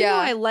estate. Even though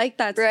I like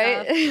that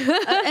stuff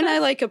and I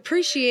like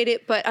appreciate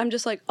it, but I'm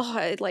just like, oh,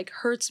 it like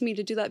hurts me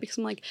to do that, because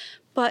I'm like,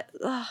 but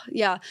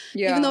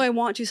even though I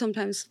want to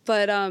sometimes.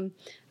 But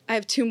I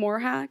have 2 more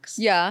hacks.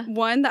 Yeah.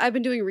 One that I've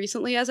been doing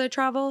recently as I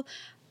travel,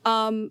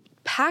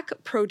 pack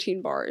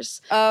protein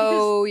bars.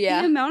 Oh,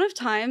 because the amount of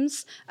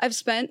times I've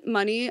spent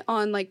money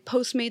on like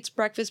Postmates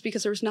breakfast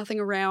because there was nothing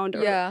around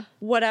or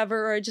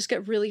whatever, or I just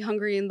get really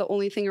hungry and the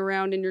only thing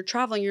around, and you're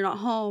traveling, you're not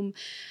home.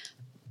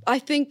 I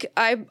think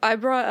I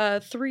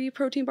brought 3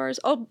 protein bars.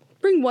 I'll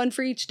bring 1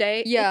 for each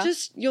day. Yeah.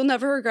 You'll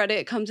never regret it.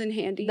 It comes in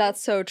handy.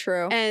 That's so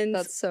true. And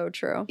that's so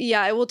true.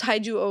 Yeah, it will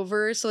tide you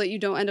over so that you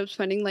don't end up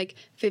spending like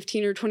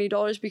 $15 or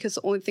 $20 because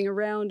the only thing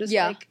around is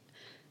like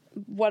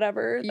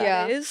whatever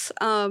that is.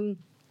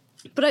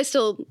 But I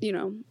still, you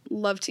know,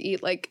 love to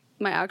eat like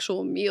my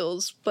actual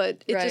meals,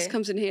 but it just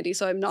comes in handy.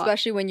 So I'm not,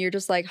 especially when you're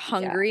just like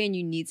hungry and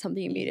you need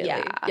something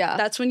immediately. Yeah.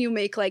 That's when you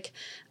make like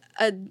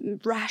a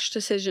rash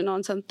decision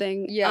on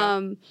something.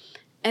 Yeah.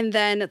 And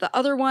then the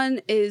other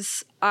one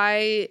is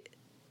like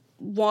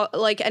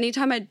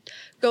anytime I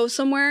go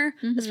somewhere,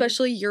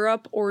 especially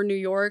Europe or New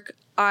York,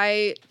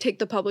 I take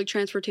the public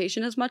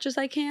transportation as much as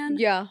I can.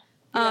 Yeah.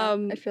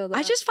 I feel that.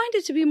 I just find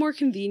it to be more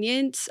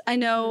convenient. I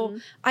know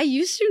I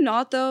used to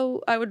not,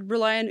 though. I would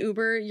rely on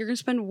Uber. You're going to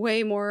spend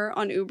way more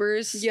on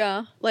Ubers.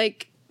 Yeah.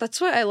 Like, that's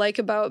what I like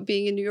about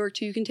being in New York,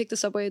 too. You can take the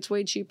subway. It's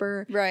way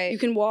cheaper. Right. You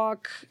can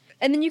walk.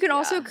 And then you can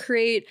also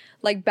create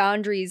like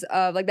boundaries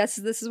of like this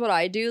is what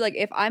I do. Like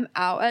if I'm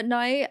out at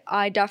night,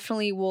 I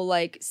definitely will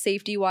like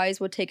safety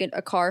wise would take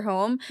a car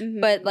home.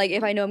 But like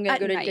if I know I'm gonna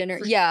go to dinner,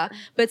 sure.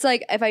 But it's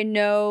like if I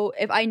know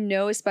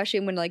especially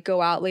I'm gonna like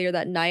go out later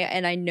that night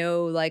and I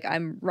know like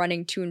I'm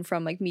running to and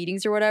from like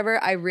meetings or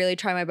whatever, I really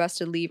try my best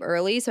to leave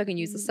early so I can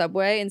use the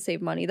subway and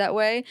save money that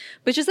way.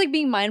 But just like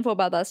being mindful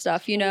about that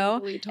stuff, you know?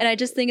 Totally. And I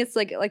just think it's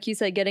like you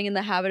said, getting in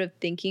the habit of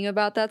thinking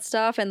about that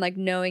stuff and like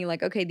knowing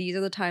like, okay, these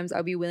are the times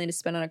I'll be willing to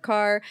spend on a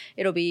car.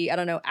 It'll be, I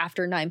don't know,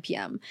 after 9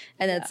 p.m.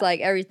 And it's like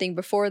everything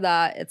before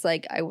that, it's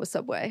like I will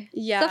subway.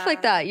 Yeah. Stuff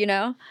like that, you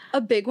know?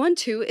 A big one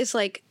too is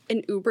like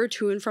an Uber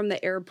to and from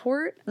the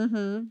airport.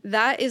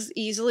 That is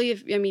easily,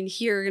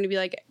 here going to be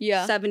like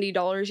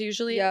 $70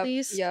 usually at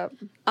least. Yep.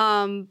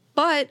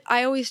 But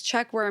I always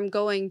check where I'm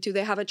going. Do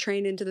they have a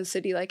train into the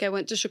city? Like I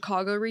went to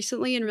Chicago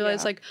recently and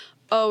realized like,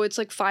 oh, it's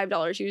like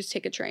 $5. You just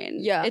take a train.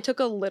 Yeah. It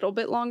took a little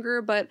bit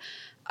longer, but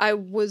I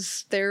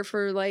was there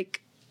for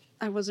like,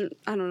 I wasn't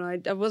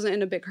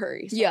in a big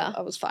hurry. So I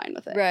was fine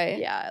with it. Right.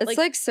 Yeah. It's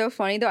like so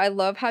funny though. I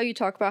love how you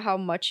talk about how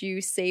much you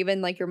save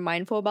and like you're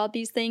mindful about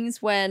these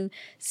things when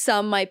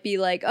some might be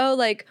like, oh,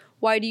 like,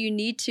 why do you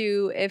need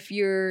to if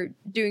you're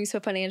doing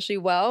so financially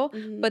well?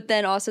 But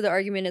then also the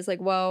argument is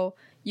like, well,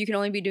 you can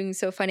only be doing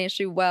so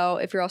financially well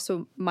if you're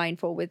also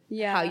mindful with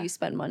how you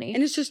spend money.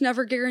 And it's just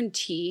never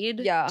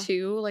guaranteed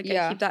too. Like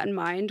I keep that in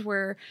mind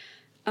where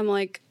I'm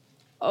like,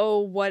 oh,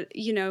 what,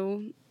 you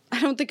know, I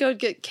don't think I would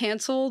get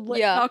canceled,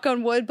 like knock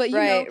on wood, but you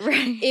know,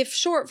 if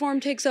short form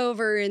takes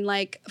over and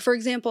like, for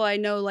example, I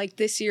know like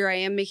this year I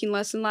am making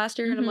less than last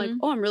year and I'm like,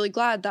 oh, I'm really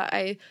glad that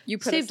I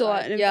saved a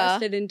lot and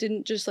invested and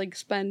didn't just like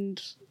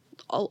spend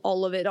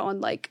all of it on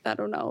like, I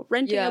don't know,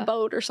 renting a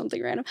boat or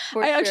something random.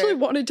 I actually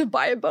wanted to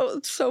buy a boat.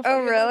 It's so funny.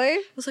 Oh, really?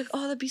 I was like,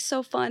 oh, that'd be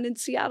so fun in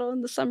Seattle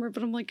in the summer.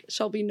 But I'm like,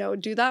 Shelby, no,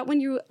 do that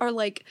when you are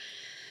like,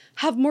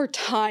 have more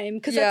time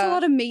because that's a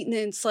lot of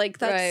maintenance. Like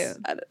that's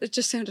it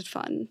just sounded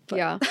fun. But.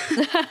 Yeah,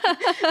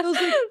 I was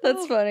like,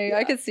 that's funny. Yeah.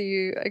 I could see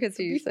you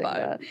saying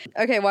that.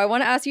 Okay, well, I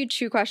want to ask you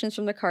 2 questions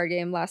from the card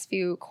game. Last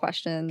few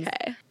questions.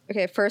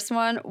 Okay. First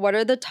one: what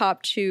are the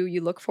top 2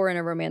 you look for in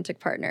a romantic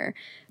partner?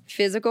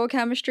 Physical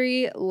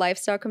chemistry,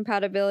 lifestyle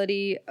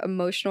compatibility,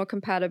 emotional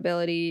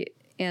compatibility,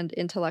 and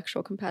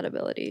intellectual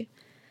compatibility.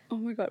 Oh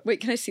my god! Wait,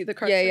 can I see the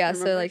card? Yeah.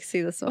 So like,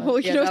 see this one. Well,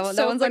 you know what's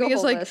so funny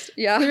is like,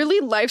 clearly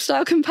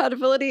lifestyle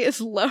compatibility is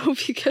low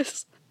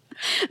because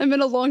I'm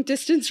in a long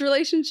distance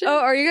relationship. Oh,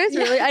 are you guys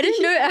really? I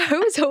didn't know. I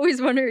was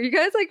always wondering, are you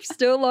guys like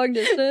still long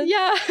distance?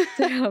 Yeah.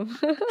 Damn.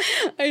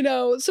 I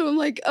know. So I'm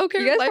like,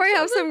 okay. You guys probably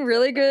have some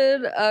really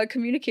good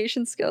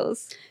communication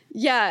skills.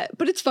 Yeah,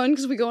 but it's fun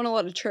because we go on a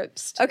lot of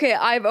trips. Okay,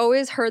 I've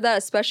always heard that,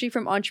 especially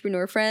from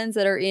entrepreneur friends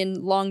that are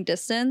in long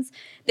distance.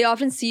 They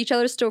often see each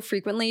other still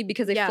frequently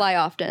because they fly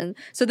often.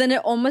 So then it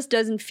almost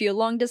doesn't feel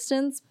long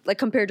distance, like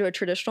compared to a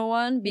traditional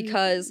one,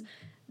 because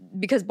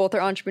both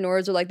are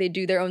entrepreneurs or like they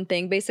do their own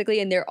thing basically,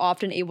 and they're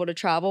often able to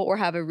travel or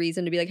have a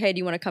reason to be like, hey, do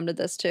you want to come to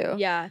this too?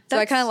 Yeah. So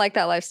I kind of like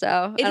that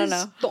lifestyle. I don't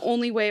know. The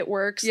only way it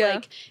works. Yeah.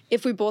 Like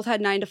if we both had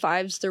 9 to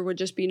 5s, there would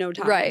just be no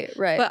time. Right.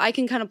 But I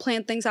can kind of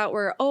plan things out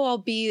where, I'll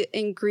be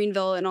in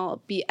Greenville and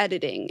I'll be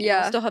editing. Yeah.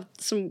 I'll still have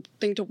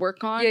something to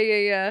work on.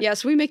 Yeah. Yeah,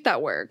 so we make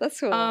that work. That's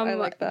cool. I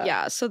like that.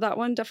 Yeah, so that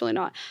one definitely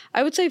not.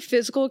 I would say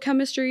physical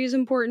chemistry is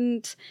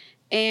important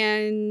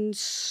and...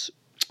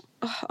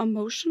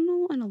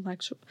 emotional and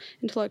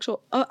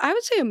intellectual. I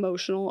would say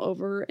emotional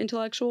over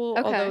intellectual,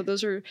 although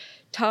those are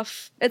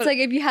tough. It's like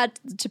if you had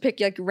to pick,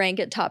 like rank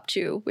it top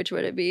 2, which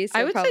would it be? So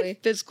I would say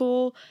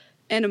physical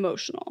and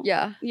emotional.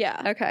 Yeah.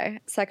 Okay.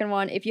 Second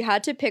one, if you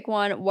had to pick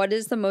one, what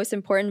is the most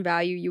important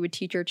value you would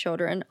teach your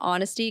children?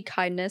 Honesty,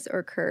 kindness,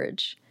 or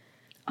courage?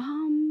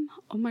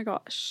 Oh my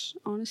gosh.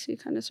 Honesty,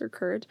 kindness, or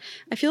courage.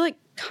 I feel like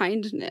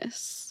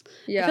kindness.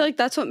 Yeah. I feel like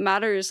that's what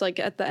matters, like,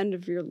 at the end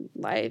of your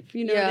life.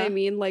 You know what I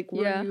mean? Like,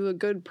 were you a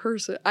good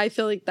person? I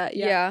feel like that,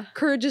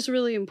 Courage is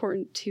really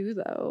important, too,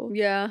 though.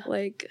 Yeah.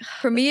 Like,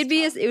 for me,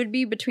 it would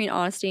be between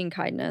honesty and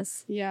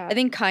kindness. Yeah. I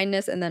think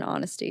kindness and then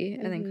honesty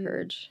and then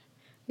courage.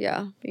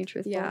 Yeah, being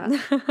truthful. Yeah.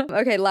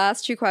 Okay,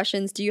 last 2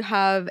 questions. Do you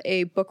have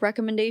a book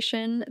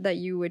recommendation that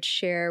you would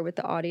share with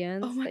the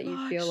audience that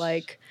you feel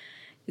like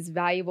is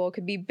valuable. It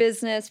could be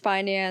business,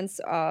 finance,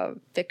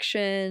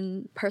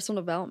 fiction,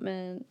 personal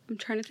development. I'm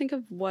trying to think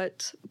of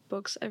what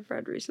books I've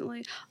read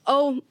recently.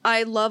 Oh,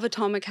 I love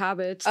Atomic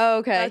Habits. Oh,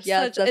 okay.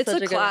 It's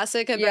a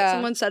classic. I bet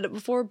someone said it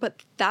before,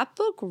 but that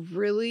book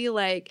really,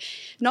 like,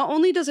 not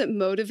only does it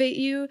motivate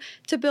you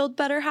to build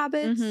better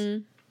habits,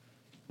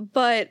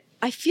 but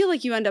I feel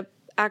like you end up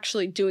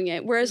actually doing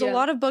it. Whereas a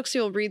lot of books,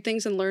 you'll read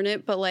things and learn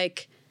it, but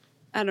like,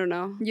 I don't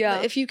know. Yeah.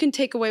 But if you can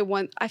take away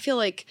one, I feel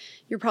like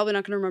you're probably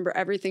not going to remember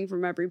everything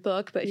from every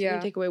book, but if you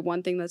can take away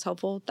one thing that's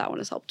helpful, that one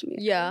has helped me.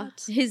 Yeah.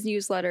 His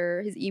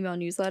email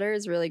newsletter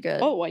is really good.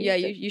 Oh, yeah,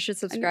 you should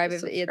subscribe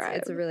if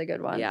it's a really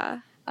good one.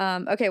 Yeah.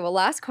 Okay, well,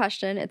 last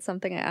question. It's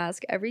something I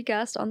ask every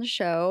guest on the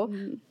show.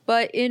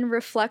 But in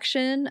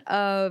reflection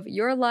of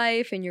your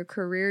life and your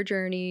career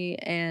journey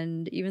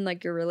and even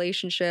like your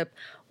relationship,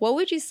 what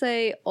would you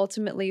say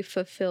ultimately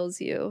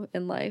fulfills you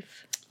in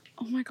life?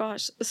 Oh my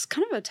gosh, this is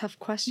kind of a tough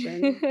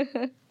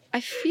question.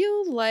 I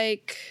feel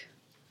like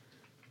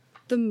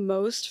the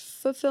most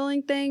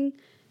fulfilling thing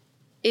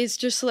is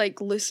just like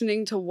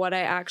listening to what I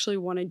actually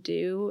want to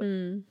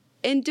do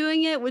and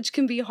doing it, which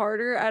can be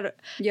harder. I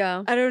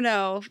don't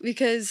know,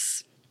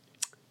 because,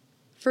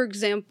 for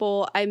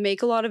example, I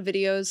make a lot of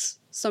videos.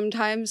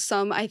 Sometimes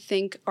some I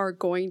think are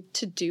going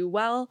to do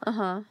well.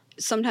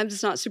 Sometimes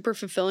it's not super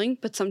fulfilling,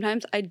 but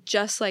sometimes I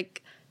just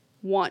like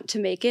want to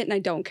make it and I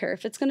don't care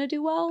if it's going to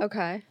do well.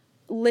 Okay.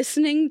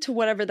 Listening to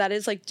whatever that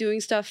is, like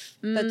doing stuff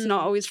that's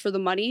not always for the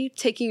money,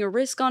 taking a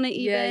risk on it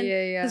even,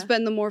 has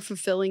been the more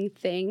fulfilling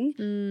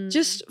thing.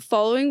 Just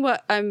following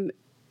what I'm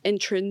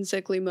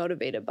intrinsically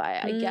motivated by,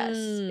 I guess,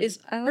 is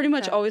pretty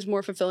much always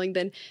more fulfilling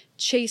than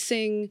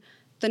chasing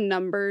the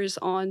numbers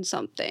on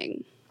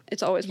something.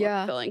 It's always more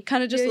fulfilling.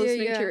 Kind of just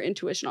listening to your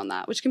intuition on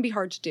that, which can be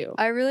hard to do.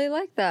 I really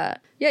like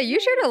that. Yeah,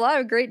 you shared a lot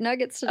of great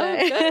nuggets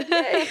today. Oh,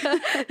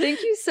 good.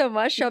 Thank you so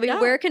much, Shelby.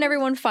 Yeah. Where can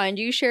everyone find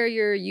you? Share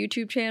your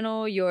YouTube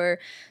channel, your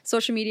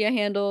social media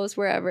handles,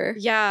 wherever.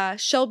 Yeah,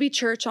 Shelby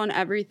Church on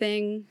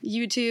everything.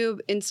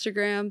 YouTube,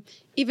 Instagram,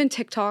 even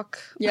TikTok.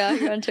 Yeah,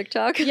 you're on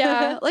TikTok?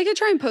 Yeah, like I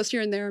try and post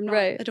here and there.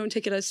 I don't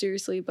take it as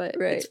seriously, but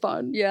it's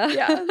fun. Yeah,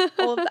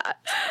 all of that.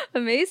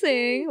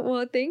 Amazing.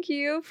 Well, thank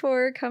you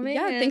for coming.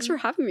 Yeah, thanks for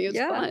having me. It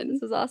was fun.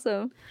 This was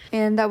awesome.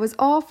 And that was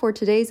all for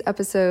today's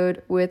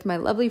episode with my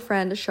lovely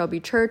friend Shelby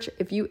Church.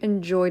 If you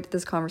enjoyed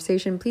this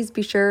conversation, please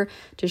be sure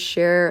to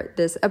share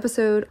this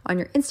episode on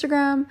your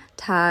Instagram,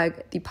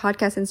 tag the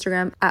podcast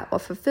Instagram at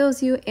What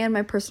Fulfills You and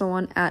my personal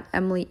one at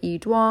Emily E.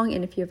 Duong.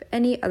 And if you have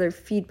any other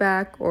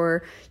feedback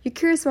or you're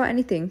curious about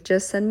anything,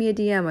 just send me a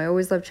DM. I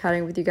always love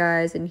chatting with you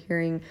guys and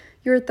hearing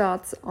your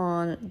thoughts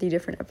on the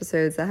different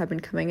episodes that have been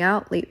coming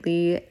out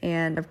lately,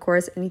 and of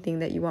course anything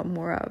that you want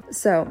more of.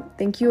 So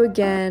thank you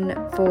again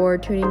for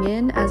tuning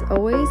in. As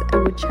always, I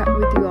will chat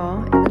with you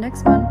all in the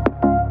next one.